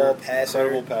 drive the ball, passer.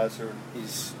 Incredible passer.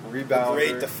 He's rebounder. A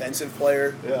great defensive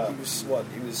player. Yeah.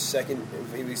 He was second.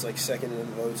 He was like second in the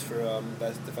votes for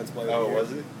best defensive player. Oh, of the year. was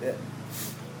he? Yeah.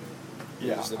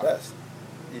 Yeah. He's the best.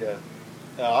 Yeah.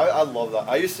 I love that.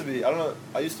 I used to be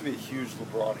a huge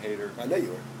LeBron hater. I know you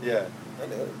were. Yeah. I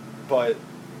know. But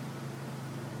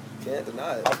can't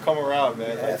deny it. I've come around,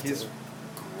 man. Like, he's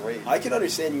great. I can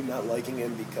understand you not liking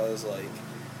him because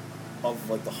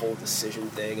of the whole decision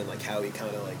thing and like how he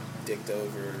kind of like dicked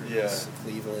over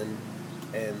Cleveland,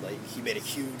 and like he made a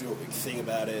huge thing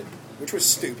about it, which was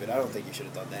stupid. I don't think you should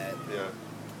have done that. Yeah.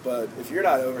 But if you're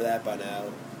not over that by now,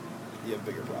 you have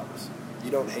bigger problems. You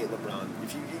don't hate LeBron.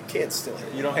 If you can't still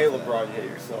hate. You don't hate LeBron. You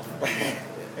hate yourself. Yeah,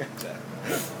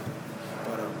 exactly.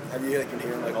 But have you been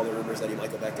hearing like all the rumors that he might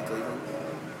go back to Cleveland?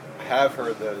 I have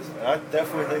heard those, and I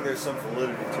definitely think there's some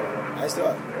validity to it.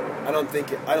 I don't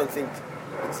think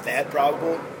it's that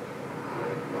probable.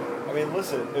 I mean,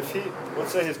 listen, if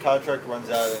let's say his contract runs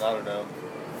out in, I don't know,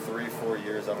 3-4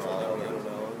 years, I don't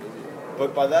know.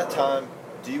 But by that time,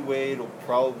 D. Wade will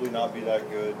probably not be that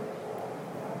good,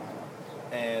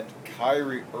 and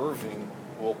Kyrie Irving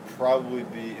will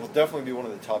he'll definitely be one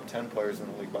of the top 10 players in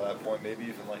the league by that point, maybe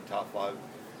even like top 5.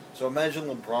 So imagine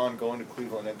LeBron going to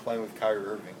Cleveland and playing with Kyrie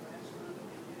Irving.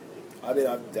 I mean,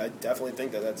 I definitely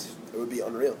think that it would be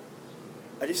unreal.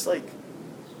 I just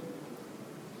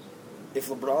if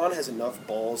LeBron has enough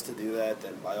balls to do that,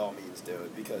 then by all means do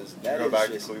it, because that go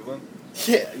back to Cleveland.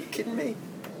 Yeah, are you kidding me?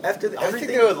 After I think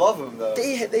they would love him though.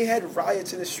 They had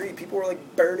riots in the street. People were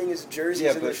like burning his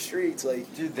jerseys in the streets. Like,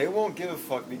 dude, they won't give a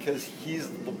fuck because he's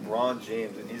LeBron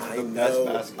James and he's the best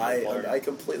basketball player. I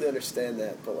completely understand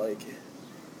that, but like,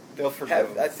 they'll forgive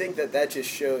him. I think that just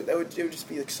showed it would just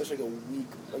be like such like a weak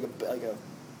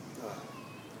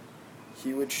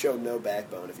he would show no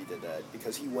backbone if he did that,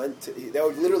 because that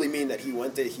would literally mean that he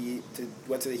went to the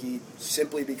Heat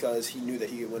simply because he knew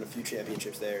that he could win a few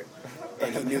championships there,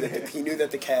 and he knew that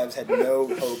the Cavs had no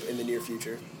hope in the near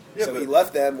future. Yeah, so he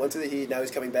left them, went to the Heat. Now he's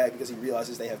coming back because he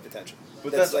realizes they have potential.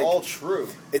 But that's all true.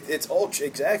 It's all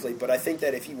exactly. But I think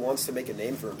that if he wants to make a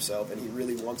name for himself and he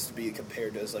really wants to be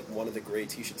compared to as like one of the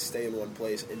greats, he should stay in one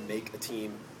place and make a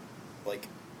team like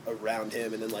around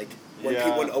him. And then like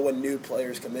when new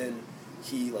players come in,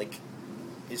 he like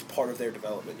is part of their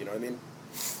development. You know what I mean?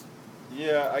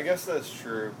 Yeah, I guess that's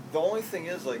true. The only thing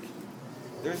is like,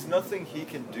 there's nothing he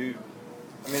can do.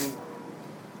 I mean,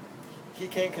 he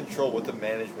can't control what the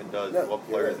management does, what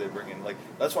players they bring in. Like,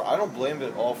 that's why I don't blame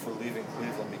it all for leaving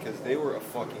Cleveland, because they were a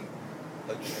fucking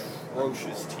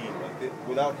atrocious team. Like,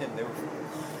 without him, they were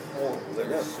horrible. They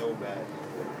were so bad.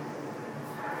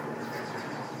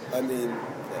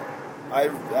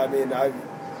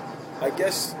 I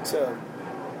guess to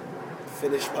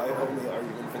finish my only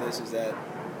argument for this is that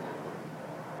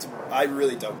I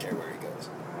really don't care where he goes.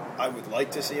 I would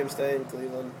like to see him stay in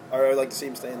Cleveland, or I would like to see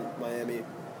him stay in Miami.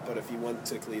 But if he went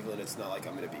to Cleveland, it's not like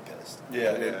I'm going to be pissed.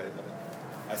 Yeah,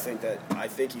 I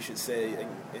think he should stay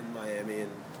in Miami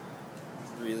and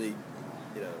really,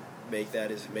 make that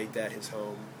his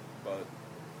home. But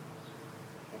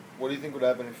what do you think would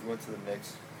happen if he went to the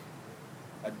Knicks?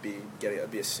 I'd be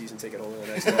a season ticket holder the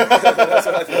next day. That's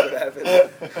what I think would happen.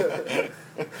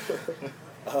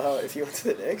 If he went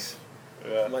to the Knicks,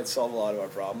 it might solve a lot of our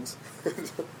problems.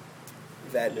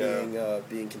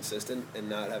 Being consistent and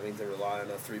not having to rely on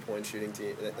a 3-point shooting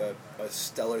team, a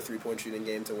stellar 3-point shooting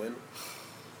game to win.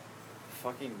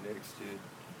 Fucking Knicks, dude.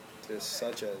 Just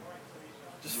such a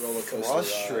roller coaster.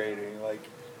 Frustrating, like.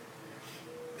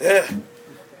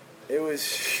 It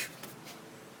was.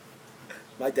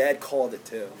 My dad called it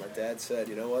too. My dad said,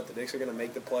 "You know what? The Knicks are going to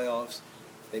make the playoffs.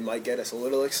 They might get us a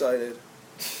little excited,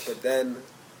 but then,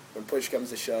 when push comes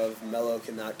to shove, Melo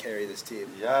cannot carry this team."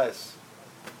 Yes.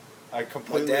 I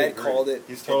completely agree. My dad agree. called it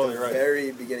He's totally at the right.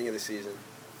 very beginning of the season.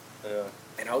 Yeah.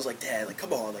 And I was like, Dad,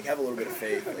 come on, have a little bit of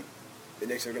faith. The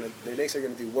Knicks are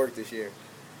gonna do work this year.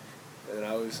 And then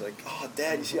I was like, oh,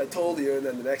 Dad, you see, I told you. And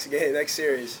then the next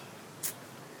series,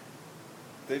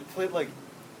 they played like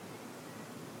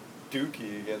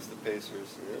Dookie against the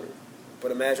Pacers. Yeah.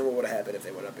 But imagine what would have happened if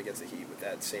they went up against the Heat with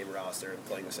that same roster and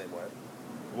playing the same way.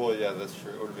 Well, yeah, that's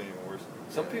true. It would have been even worse.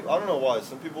 Some people, I don't know why.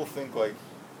 Some people think like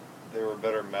they were a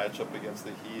better matchup against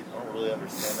the Heat. I don't really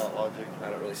understand that logic. I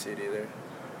don't really see it either.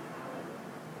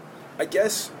 I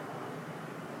guess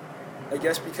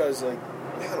because I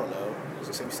don't know. I was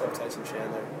gonna say we still have Tyson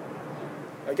Chandler.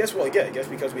 I guess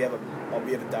because we have a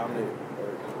dominant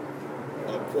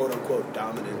or a quote unquote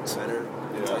dominant center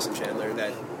in Tyson Chandler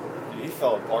that. He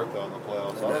fell apart though in the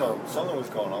playoffs. I don't know. Something was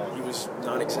going on with him. He was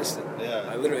non-existent. Yeah.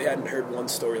 I literally hadn't heard one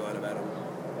storyline about him.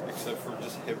 Except for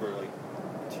just Hibbert like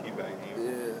teabagging him.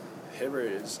 Yeah.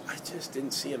 Hibbert is. I just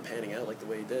didn't see him panning out like the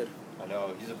way he did. I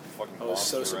know. He's a fucking monster. I was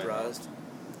so surprised. Right now.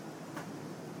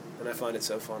 And I find it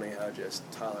so funny how just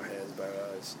Tyler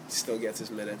Hansbrough still gets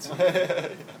his minutes.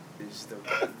 He's the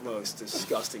most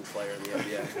disgusting player in the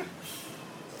NBA.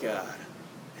 God.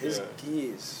 He's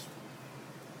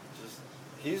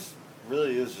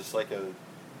really is just like a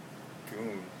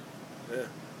goon. Yeah.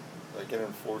 Like an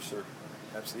enforcer.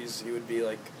 Absolutely. He would be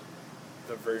like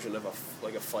the version of a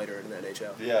fighter in the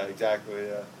NHL. Yeah, exactly,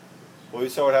 yeah. Well, you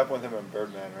saw what happened with him in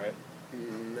Birdman, right?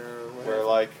 No. Where,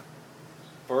 like,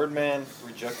 Birdman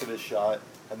rejected his shot,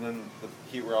 and then the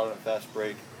Heat were out on a fast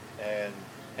break, and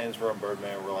Hansbrough and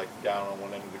Birdman were, like, down on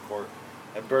one end of the court.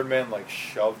 And Birdman, like,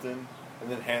 shoved him,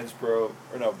 and then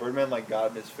Birdman, like, got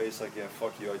in his face, like, yeah,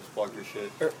 fuck you, I just blocked your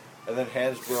shit. And then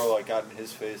Hansbrough, like, got in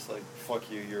his face, like, fuck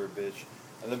you, you're a bitch.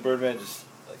 And then Birdman just,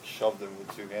 like, shoved him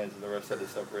with two hands, and the rest had to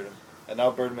separate him. And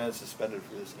now Birdman's suspended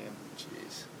for this game.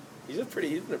 Jeez. He's in a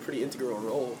pretty integral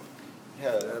role.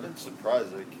 Yeah, I've been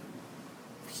surprised, like...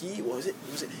 Was it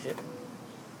him?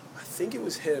 I think it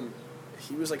was him.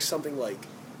 He was, like, something like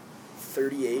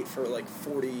 38 for, like,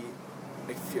 40,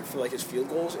 like, for, like, his field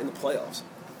goals in the playoffs.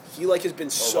 He, like, has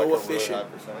been so efficient.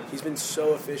 Really he's been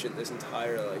so efficient this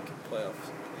entire, like,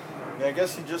 playoffs. Yeah, I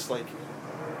guess he just, like,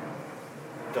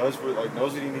 knows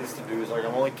what he needs to do. Is like,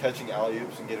 I'm only catching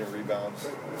alley-oops and getting rebounds.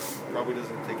 Probably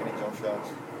doesn't take any jump shots.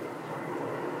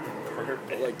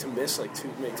 But, like, to miss, like, I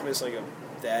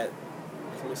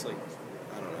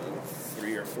don't know,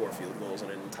 3 or 4 field goals in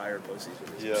an entire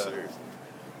postseason is absurd.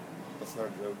 That's not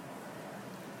a joke.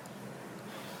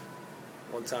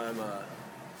 One time,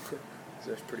 it's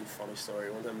a pretty funny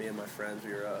story. One time, me and my friends,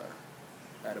 we were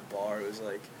at a bar. It was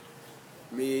like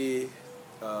me,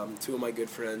 2 of my good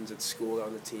friends at school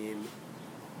on the team,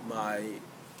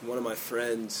 one of my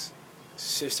friend's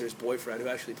sister's boyfriend, who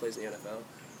actually plays in the NFL.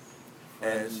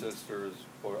 Sister's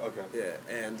boy, okay. Yeah,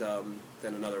 and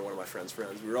then another one of my friend's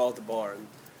friends. We were all at the bar, and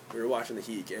we were watching the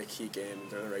Heat game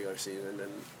during the regular season,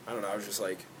 and I don't know, I was just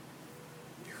like,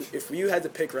 if you had to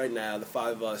pick right now, the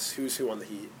 5 of us, who's who on the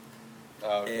Heat?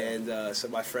 Oh, okay. And so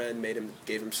my friend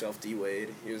gave himself D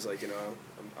Wade. He was like,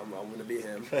 I'm going to be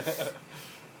him.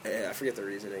 And I forget the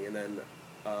reasoning. And then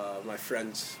my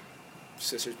friend's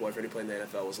sister's boyfriend who played in the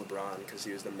NFL was LeBron because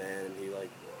he was the man, and he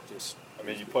like just. I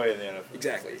mean, you play in the NFL.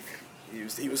 Exactly. He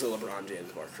was the LeBron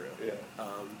James of our crew. Yeah.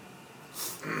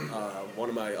 One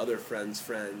of my other friends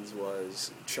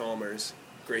was Chalmers,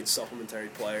 great supplementary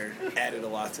player, added a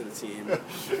lot to the team.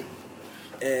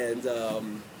 And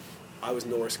I was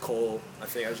Norris Cole. I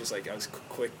think I was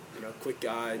quick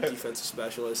guy, defensive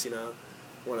specialist,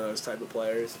 one of those type of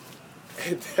players.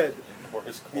 And then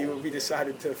we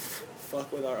decided to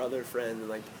fuck with our other friend, and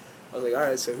like I was like, all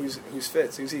right, so who's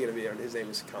Fitz? Who's he gonna be? And his name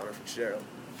is Connor Fitzgerald.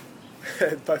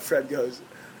 And my friend goes,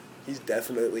 he's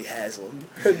definitely Haslam.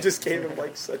 And just gave him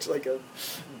like such like a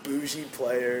bougie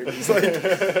player. He's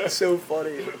like so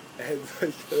funny. And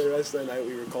like for the rest of the night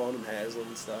we were calling him Haslam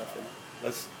and stuff.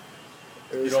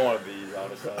 And you don't want to be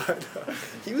honest about it.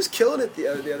 He was killing it the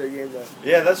other game though.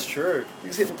 Yeah, that's true. He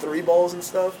was hitting 3 balls and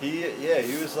stuff. He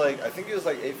was like, I think he was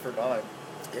like 8 for 9.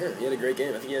 Yeah, he had a great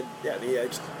game. I think he had, he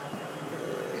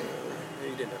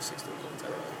didn't have 16 points. I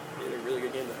don't know. He had a really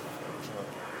good game though.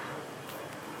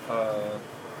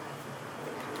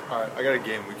 Alright, I got a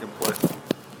game we can play.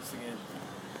 What's the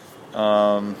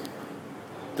game?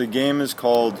 The game is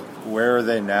called Where Are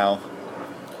They Now?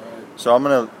 So I'm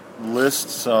going to list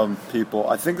some people.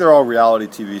 I think they're all reality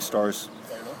TV stars.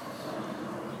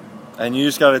 And you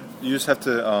just have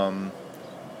to,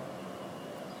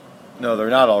 no, they're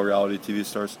not all reality TV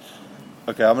stars.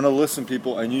 Okay, I'm going to list some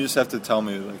people, and you just have to tell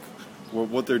me, like,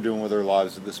 what they're doing with their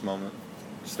lives at this moment.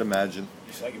 Just imagine.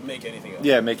 So I can make anything up.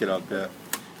 Yeah, make it up, yeah.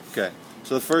 Okay,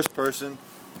 so the first person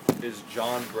is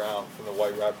John Brown from the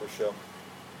White Rapper Show.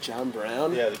 John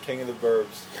Brown? Yeah, the king of the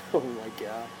burbs. Oh my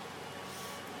god.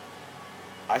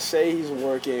 I say he's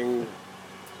working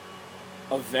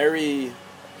a very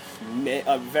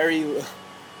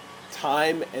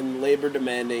time and labor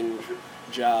demanding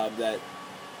job that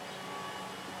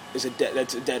is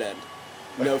that's a dead end.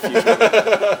 No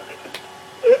future.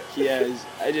 He has.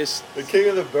 The king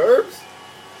of the burbs?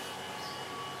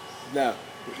 No,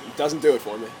 it doesn't do it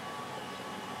for me.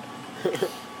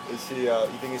 Is he? You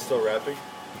think he's still rapping?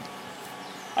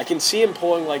 I can see him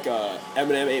pulling like a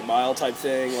Eminem 8 Mile type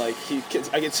thing. Like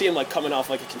I can see him like coming off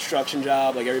like a construction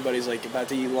job. Like everybody's like about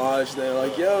to eat lunch. They're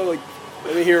like, "Yo, like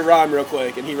let me hear a rhyme real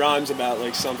quick," and he rhymes about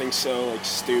like something so like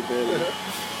stupid. And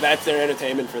that's their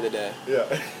entertainment for the day. Yeah.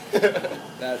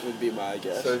 That would be my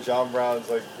guess. So John Brown's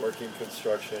like working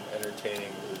construction,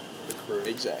 entertaining the crew.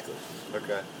 Exactly.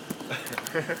 Okay.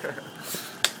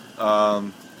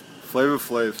 Flavor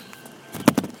Flav.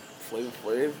 Flavor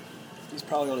Flav? He's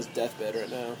probably on his deathbed right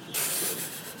now.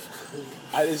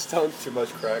 I just don't... Too much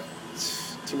crack.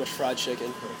 Too much fried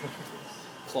chicken.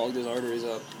 Clogged his arteries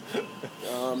up.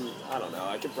 I don't know.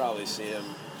 I could probably see him.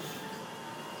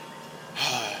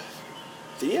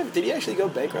 Did he actually go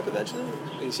bankrupt eventually?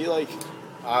 Is he like...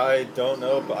 I don't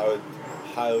know, but I would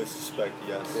highly suspect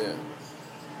yes. Yeah.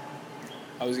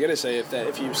 I was gonna say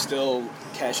if he was still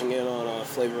cashing in on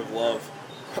Flavor of Love,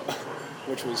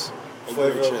 which was a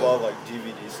Flavor great of show. Love, like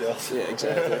DVD sales. Yeah,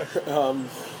 exactly.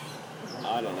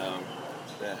 I don't know.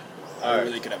 Yeah, I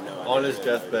really could have no idea. On his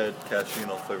deathbed, cashing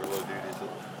in on Flavor of Love DVDs.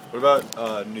 What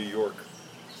about New York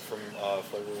from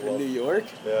Flavor of Love? New York?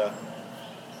 Yeah.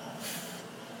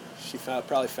 She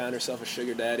probably found herself a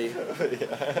sugar daddy,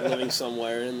 Yeah. living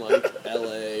somewhere in like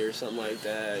L.A. or something like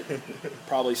that.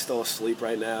 Probably still asleep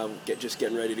right now, just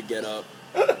getting ready to get up.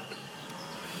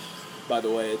 By the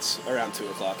way, it's around 2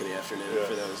 o'clock in the afternoon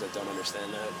for those that don't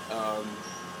understand that.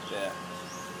 Yeah.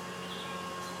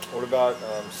 What about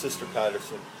Sister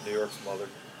Patterson, New York's mother?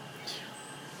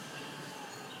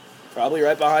 Probably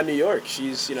right behind New York.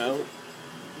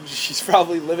 She's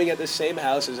probably living at the same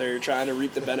house as her, trying to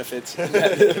reap the benefits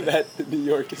that New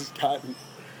York has gotten.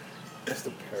 Just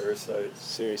a parasite.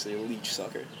 Seriously, a leech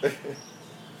sucker.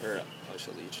 Or a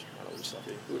leech, not a leech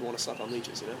sucker. Who would want to suck on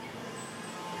leeches, you know?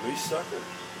 Leech sucker?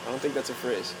 I don't think that's a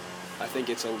phrase. I think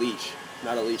it's a leech,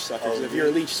 not a leech sucker. 'Cause Oh, if you're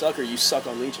a leech sucker, you suck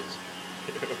on leeches.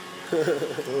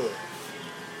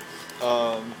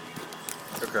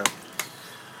 Okay.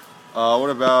 What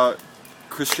about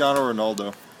Cristiano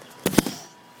Ronaldo?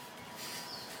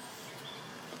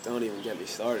 Don't even get me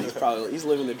started. He's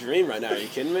living the dream right now. Are you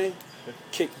kidding me?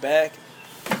 Kick back,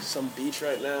 some beach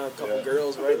right now, a couple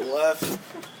girls right and left.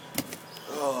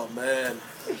 Oh man,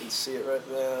 I can see it right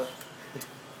now.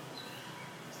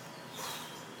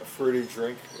 A fruity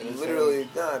drink. Literally,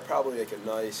 probably like a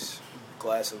nice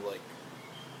glass of like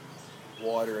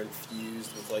water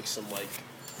infused with like some like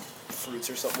fruits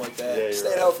or something like that. Yeah,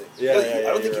 Stay healthy. Yeah, I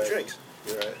don't think he drinks.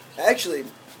 You're right. Actually,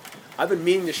 I've been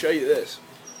meaning to show you this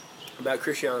about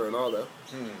Cristiano Ronaldo.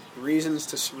 Reasons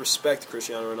to respect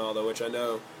Cristiano Ronaldo, which I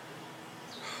know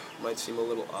might seem a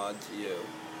little odd to you.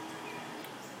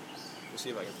 Let's see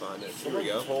if I can find it. Here we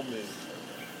go. Told me.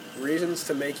 Reasons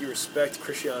to make you respect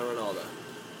Cristiano Ronaldo.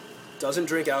 Doesn't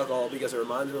drink alcohol because it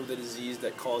reminds him of the disease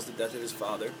that caused the death of his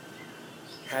father.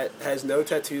 Has no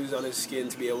tattoos on his skin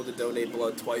to be able to donate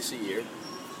blood twice a year.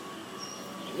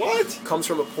 What? Comes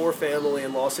from a poor family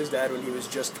and lost his dad when he was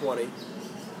just 20.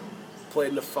 Played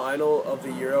in the final of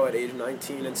the Euro at age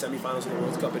 19 and semifinals of the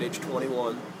World Cup at age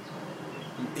 21.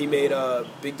 he made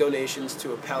big donations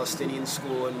to a Palestinian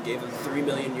school and gave them €3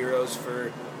 million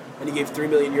and he gave €3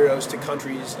 million to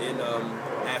countries in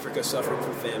Africa suffering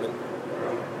from famine.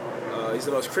 He's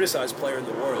the most criticized player in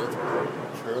the world.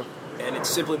 True. And it's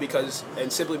simply because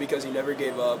he never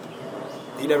gave up.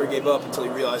 He never gave up until he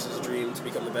realized his dream to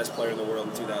become the best player in the world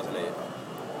in 2008.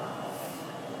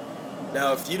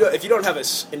 Now, if you don't have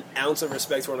an ounce of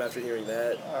respect for him after hearing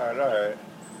that, all right.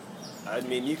 I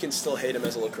mean, you can still hate him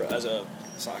as a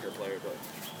soccer player, but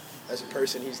as a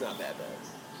person, he's not that bad.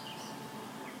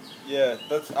 Yeah,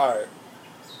 that's all right.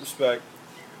 Respect.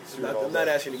 I'm not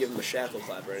asking to give him a shackle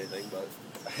clap or anything, but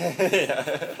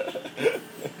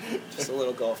just a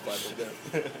little golf clap will do.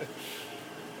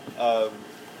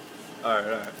 All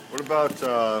right. What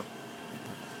about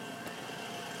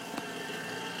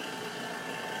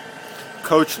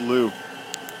Coach Lou?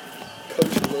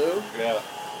 Coach Lou? Yeah.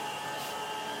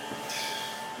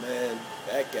 Man,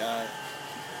 that guy.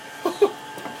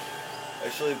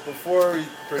 Actually, before we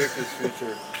predict his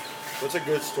future, what's a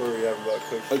good story you have about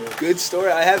Coach Lou? A good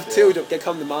story? I have two that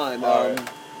come to mind. Right.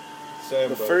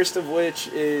 The first of which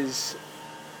is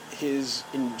his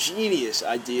ingenious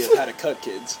idea of how to cut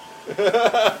kids.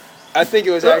 I think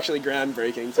it was actually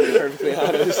groundbreaking, to be perfectly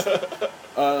honest.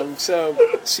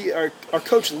 Our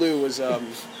Coach Lou was our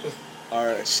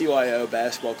CYO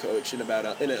basketball coach in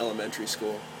an elementary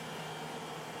school.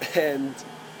 And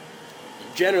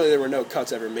generally there were no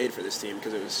cuts ever made for this team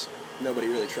because nobody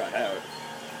really tried out.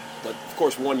 But, of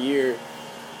course, one year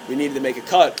we needed to make a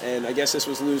cut, and I guess this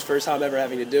was Lou's first time ever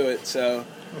having to do it. So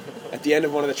at the end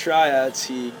of one of the tryouts,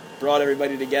 he brought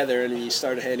everybody together and he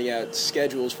started handing out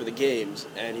schedules for the games.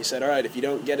 And he said, all right, if you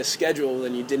don't get a schedule,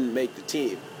 then you didn't make the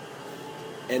team.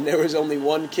 And there was only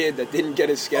one kid that didn't get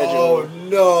his schedule. Oh,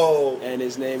 no. And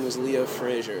his name was Leo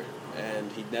Frazier.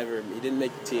 And he didn't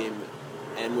make the team.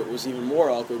 And what was even more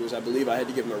awkward was I believe I had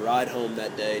to give him a ride home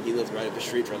that day, and he lived right up the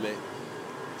street from me.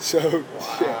 So,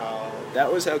 wow.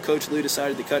 That was how Coach Lou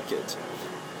decided to cut kids.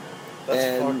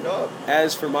 That's fucked up.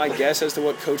 As for my guess as to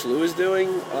what Coach Lou is doing,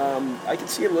 I can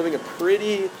see him living a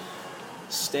pretty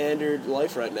standard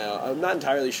life right now. I'm not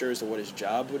entirely sure as to what his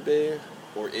job would be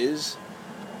or is.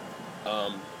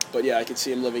 But yeah, I could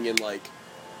see him living in like,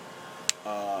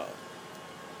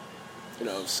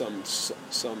 some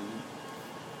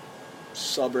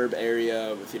suburb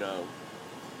area with,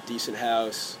 decent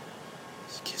house,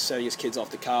 sending his kids off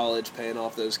to college, paying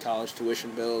off those college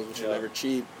tuition bills, which are never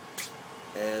cheap.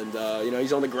 And,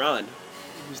 he's on the grind.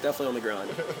 He's definitely on the grind.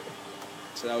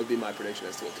 So that would be my prediction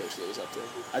as to what Coach Lou is up to.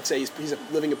 I'd say he's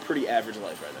living a pretty average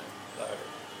life right now. All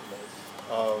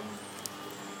right. Nice.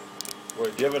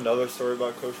 Wait, do you have another story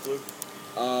about Coach Lou?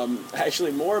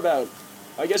 Actually, more about,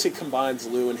 I guess it combines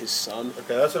Lou and his son.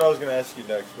 Okay, that's what I was going to ask you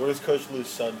next. What is Coach Lou's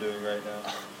son doing right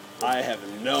now? I have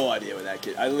no idea what that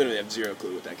kid, I literally have zero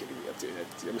clue what that kid could be up to.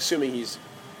 I'm assuming he's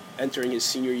entering his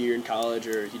senior year in college,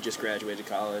 or he just graduated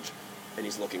college, and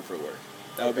he's looking for work.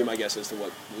 That would be my guess as to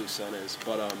what Lou's son is.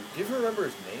 But do you even remember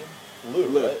his name?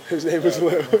 Lou. Right? His name was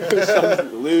Lou.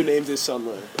 Lou named his son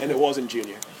Lou, and it wasn't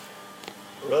Junior.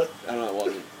 Really? I don't know, it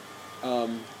wasn't.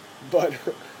 But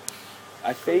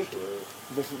I think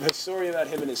the story about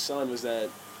him and his son was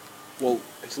that,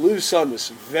 Lou's son was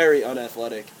very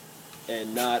unathletic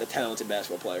and not a talented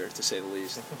basketball player, to say the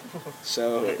least.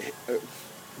 So,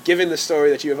 given the story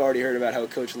that you have already heard about how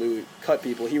Coach Lou cut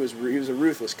people, he was a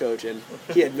ruthless coach, and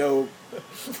he had no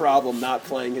problem not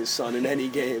playing his son in any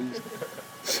games.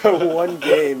 So one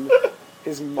game,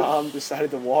 his mom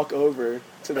decided to walk over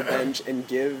to the bench and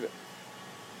give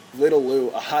little Lou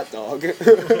a hot dog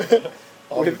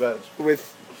on the bench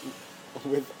with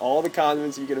all the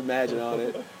condiments you could imagine on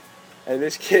it. And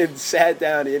this kid sat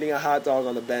down eating a hot dog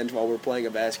on the bench while we're playing a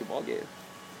basketball game.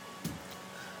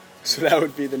 So that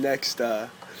would be the next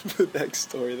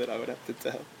story that I would have to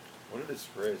tell. What a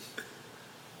disgrace.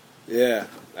 Yeah,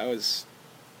 that was...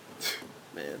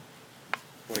 Man,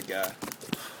 what a guy.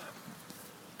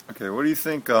 Okay, what do you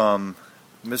think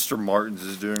Mr. Martins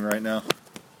is doing right now?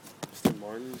 Mr.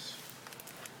 Martins?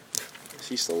 Is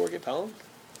he still working at Pelham?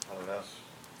 I don't know. That's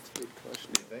a good question.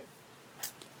 What do you think?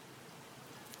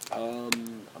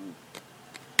 I'm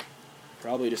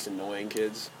probably just annoying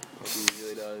kids, like he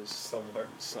usually does.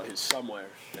 He's somewhere.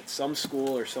 At some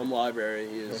school or some library,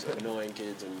 he is annoying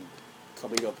kids and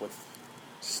coming up with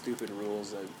stupid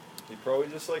rules that... He probably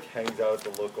just, hangs out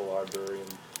at the local library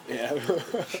and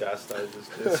chastises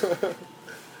kids.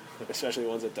 Especially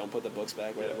ones that don't put the books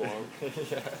back where they belong.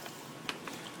 Yeah.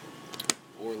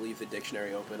 Or leave the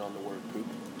dictionary open on the word poop.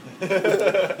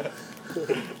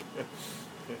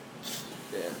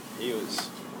 Yeah, he was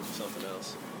something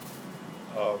else.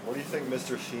 What do you think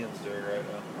Mr. Sheehan's doing right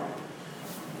now?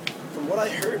 what I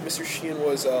heard, Mr. Sheehan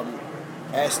was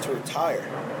asked to retire.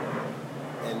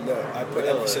 And I put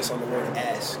emphasis on the word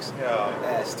asks. Yeah.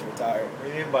 Asked to retire. What do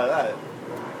you mean by that?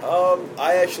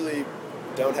 I actually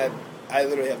don't have... I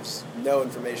literally have no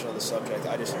information on the subject.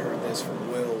 I just heard this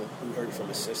from Will, who heard it from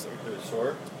his sister. Will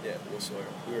Sawyer? Yeah, Will Sawyer.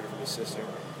 Who heard it from his sister.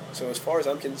 So as far as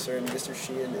I'm concerned, Mr.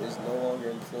 Sheehan is no longer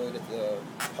employed at the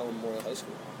Pelham Memorial High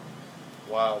School.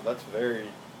 Wow, that's very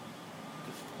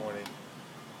disappointing.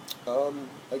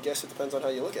 I guess it depends on how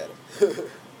you look at it.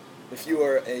 If you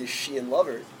are a Sheehan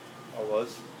lover, I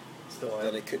was. Still am.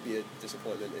 then it could be a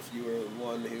disappointment. If you were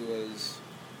one who was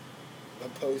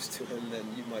opposed to him, then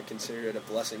you might consider it a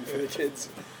blessing for the kids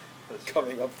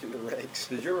coming up through the ranks.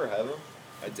 Did you ever have him?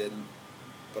 I didn't.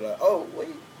 But, oh,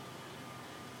 wait.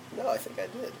 No, I think I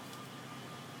did.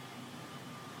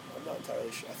 I'm not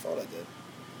entirely sure. I thought I did.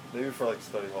 Maybe for like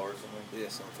study hall or something. Yeah,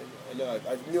 something. I know.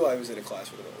 I knew I was in a class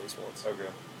with him at least once.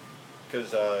 Okay.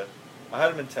 Because I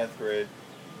had him in 10th grade.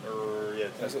 Or, yeah,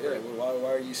 10th grade. Yeah, well,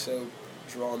 why are you so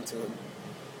drawn to him?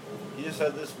 He just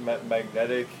had this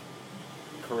magnetic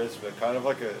charisma, kind of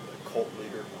like a cult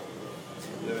leader.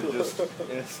 It was just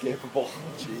inescapable.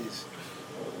 Jeez.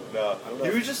 No, he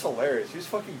was just hilarious. He was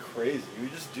fucking crazy. He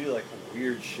would just do like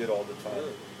weird shit all the time.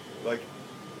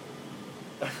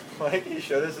 Like he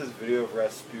showed us this video of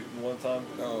Rasputin one time.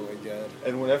 Oh my god.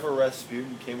 And whenever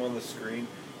Rasputin came on the screen,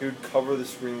 he would cover the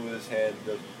screen with his hand and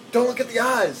go, "Don't look at the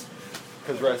eyes!"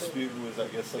 Because Rasputin was, I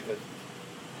guess, like a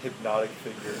hypnotic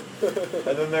figure.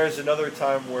 And then there's another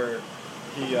time where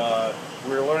we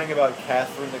were learning about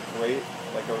Catherine the Great,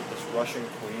 like this Russian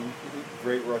queen,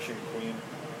 great Russian queen.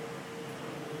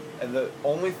 And the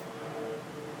only...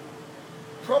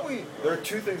 Probably, there are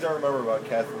two things I remember about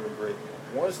Catherine the Great.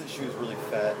 One is that she was really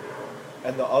fat,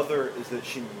 and the other is that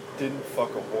she didn't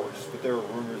fuck a horse, but there were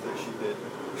rumors that she did.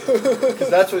 Because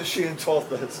that's what Sheehan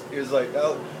told us. He was like,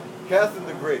 oh, Catherine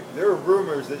the Great, there are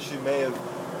rumors that she may have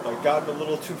gotten a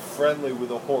little too friendly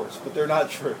with a horse, but they're not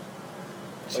true.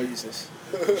 Jesus.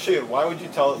 Shit, why would you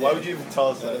tell? Why would you even tell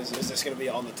us that? Is this going to be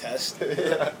on the test?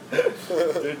 Yeah.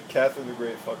 Did Catherine the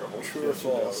Great fuck a horse? True or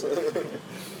false?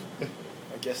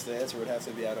 I guess the answer would have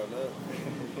to be I don't know.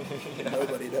 Yeah.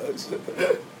 Nobody knows.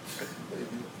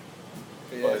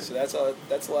 Yeah, so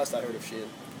that's the last I heard of Sheehan.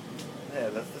 Yeah,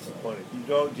 that's disappointing.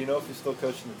 Do you know if he's still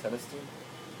coaching the tennis team?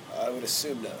 I would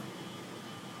assume no.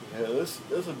 Yeah, this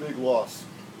is a big loss.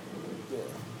 Yeah.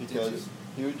 Because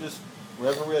he would just,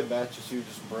 whenever we had matches, he would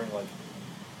just bring like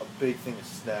a big thing of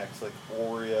snacks, like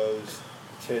Oreos,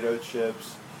 potato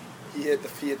chips. He hit the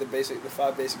 5 basic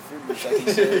food groups, like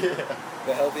he said. Yeah.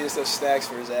 The healthiest of snacks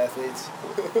for his athletes.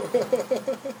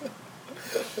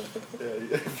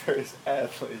 Yeah, for his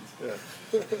athletes, yeah.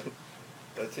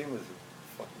 That team was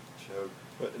a fucking joke,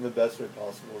 but in the best way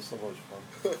possible. It was so much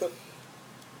fun.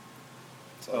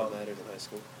 That's all that matters in high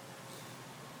school.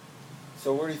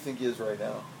 So where do you think he is right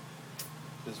now?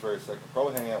 This very second.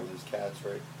 Probably hanging out with his cats,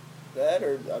 right? That,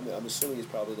 or I'm assuming he's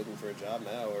probably looking for a job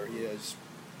now, or he is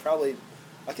probably...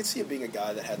 I could see him being a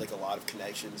guy that had like a lot of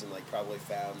connections and like probably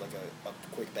found like a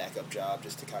quick backup job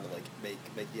just to kind of like make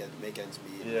ends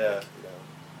meet. Yeah,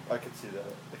 like, I could see that.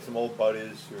 Like some old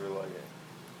buddies who were like,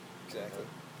 exactly.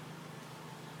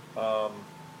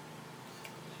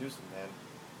 He was the man.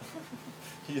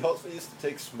 He also used to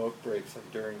take smoke breaks like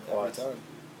during class. Every time.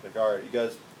 Like, all right, you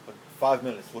guys, 5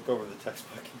 minutes. Look over the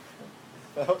textbook.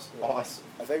 That was awesome.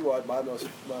 I think what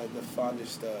the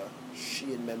fondest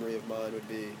Sheehan memory of mine would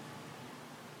be.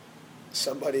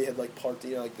 Somebody had like parked,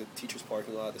 like the teacher's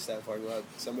parking lot, the staff parking lot.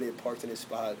 Somebody had parked in his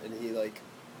spot, and he like,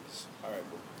 all right,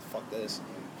 well, fuck this.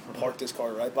 Parked his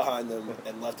car right behind them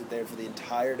and left it there for the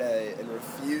entire day, and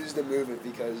refused to move it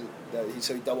because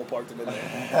he double parked it in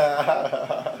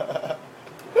there.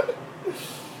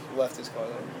 Left his car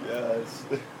there. Yes.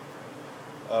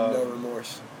 No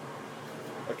remorse.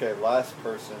 Okay, last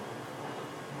person.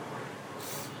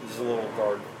 This is a little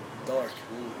dark. Dark.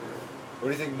 What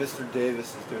do you think Mr.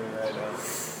 Davis is doing right now?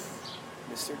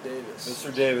 Mr. Davis.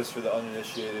 Mr. Davis, for the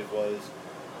uninitiated, was...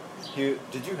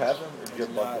 Did you have him, or did you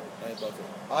have Bucket? I had Bucket.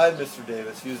 I had Mr.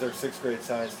 Davis. He was our 6th grade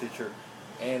science teacher.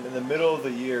 And in the middle of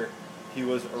the year, he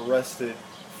was arrested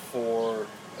for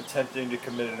attempting to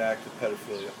commit an act of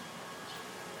pedophilia.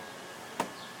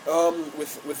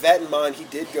 With that in mind, he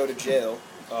did go to jail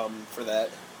for that.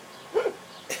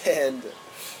 And...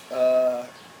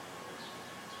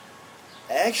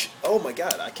 Actually, oh my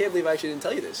God! I can't believe I actually didn't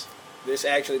tell you this. This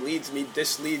actually leads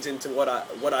into what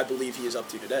I believe he is up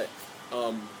to today.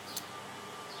 Do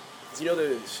you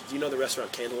know the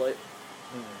restaurant Candlelight?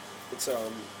 Mm. It's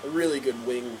a really good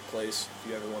wing place. If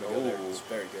you ever want to go there, it's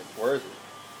very good. Where is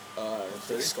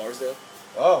it? Scarsdale.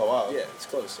 Oh wow! Yeah, it's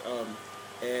close.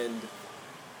 and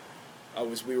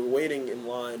we were waiting in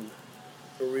line,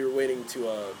 or we were waiting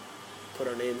to put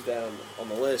our names down on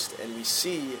the list, and we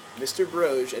see Mr.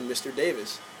 Broge and Mr.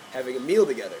 Davis having a meal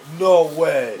together. No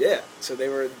way. Yeah. So they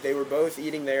were both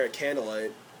eating there at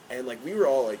candlelight, and like we were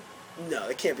all like, no,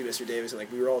 it can't be Mr. Davis, and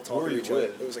like we were all talking to each other.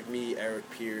 It was like me, Eric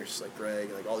Pierce, like Greg,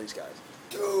 and like all these guys.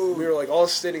 Dude. We were like all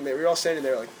sitting there. We were all standing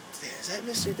there like, is that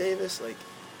Mr. Davis? Like,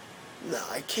 no,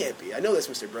 it can't be. I know that's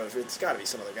Mr. Broge. It's got to be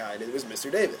some other guy. And it was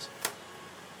Mr. Davis.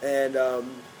 And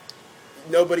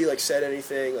nobody like said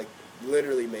anything. Like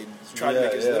literally tried to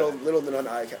make as little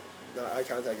eye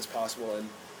contact as possible.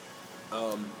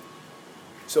 And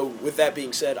so with that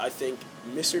being said, I think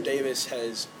Mr. Davis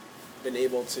has been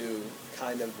able to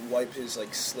kind of wipe his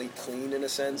like slate clean in a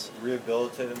sense,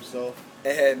 rehabilitate himself,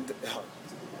 and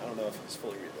I don't know if he's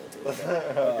fully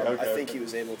rehabilitated. But, I think he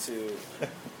was able to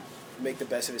make the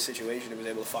best of his situation. He was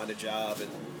able to find a job and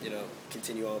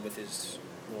continue on with his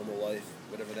normal life,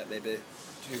 whatever that may be.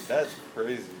 Dude, that's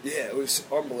crazy. Yeah, it was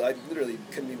unbelievable. I literally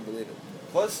couldn't even believe it.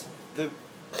 Plus,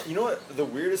 you know what? The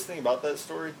weirdest thing about that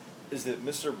story is that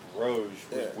Mr. Broge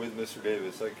was with Mr.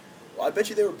 Davis. Like, well, I bet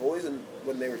you they were boys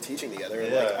when they were teaching together.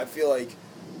 And like, I feel like,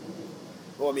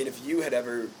 well, I mean, if you had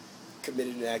ever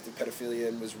committed an act of pedophilia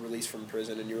and was released from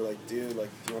prison, and you were like, dude, like,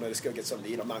 do you want to just go get something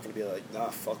to eat? I'm not going to be like, nah,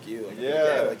 fuck you. Like,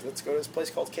 like, let's go to this place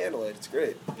called Candlelight. It's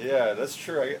great. Yeah, that's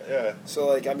true. So,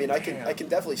 like, I mean, I can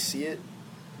definitely see it.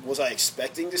 Was I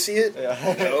expecting to see it?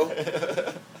 Yeah. No.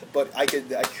 But I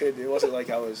could. It wasn't like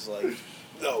I was like,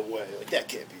 no way. Like, that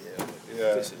can't be him.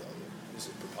 Like, this is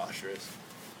preposterous.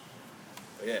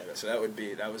 But yeah, so that would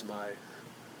be what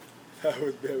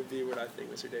I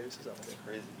think Mr. Davis is up to.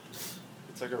 Crazy.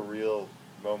 It's like a real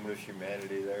moment of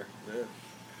humanity there. Yeah.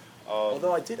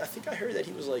 Although I think I heard that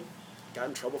he was like got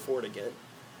in trouble for it again.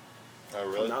 Oh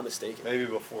really? If I'm not mistaken. Maybe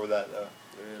before that though.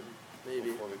 Yeah, maybe.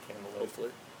 Before the Candlelight.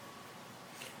 Hopefully.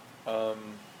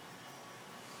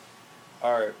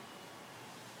 All right.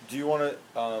 Do you want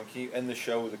to? Can you end the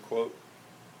show with a quote?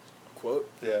 Quote?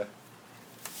 Yeah.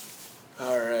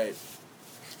 All right.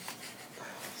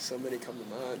 So many come to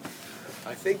mind.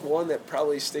 I think one that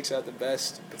probably sticks out the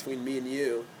best between me and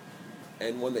you,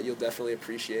 and one that you'll definitely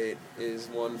appreciate, is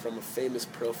one from a famous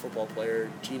pro football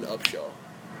player, Gene Upshaw.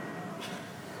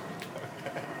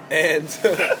 And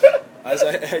as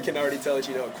I can already tell that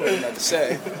you know what quote I'm about to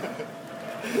say.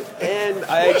 And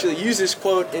I actually use this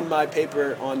quote in my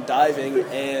paper on diving,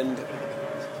 and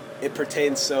it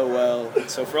pertains so well.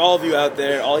 So for all of you out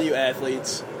there, all you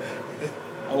athletes,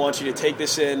 I want you to take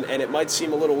this in, and it might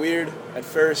seem a little weird at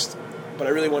first, but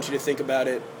I really want you to think about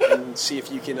it and see if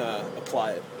you can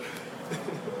apply it.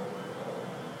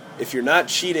 If you're not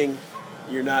cheating,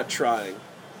 you're not trying.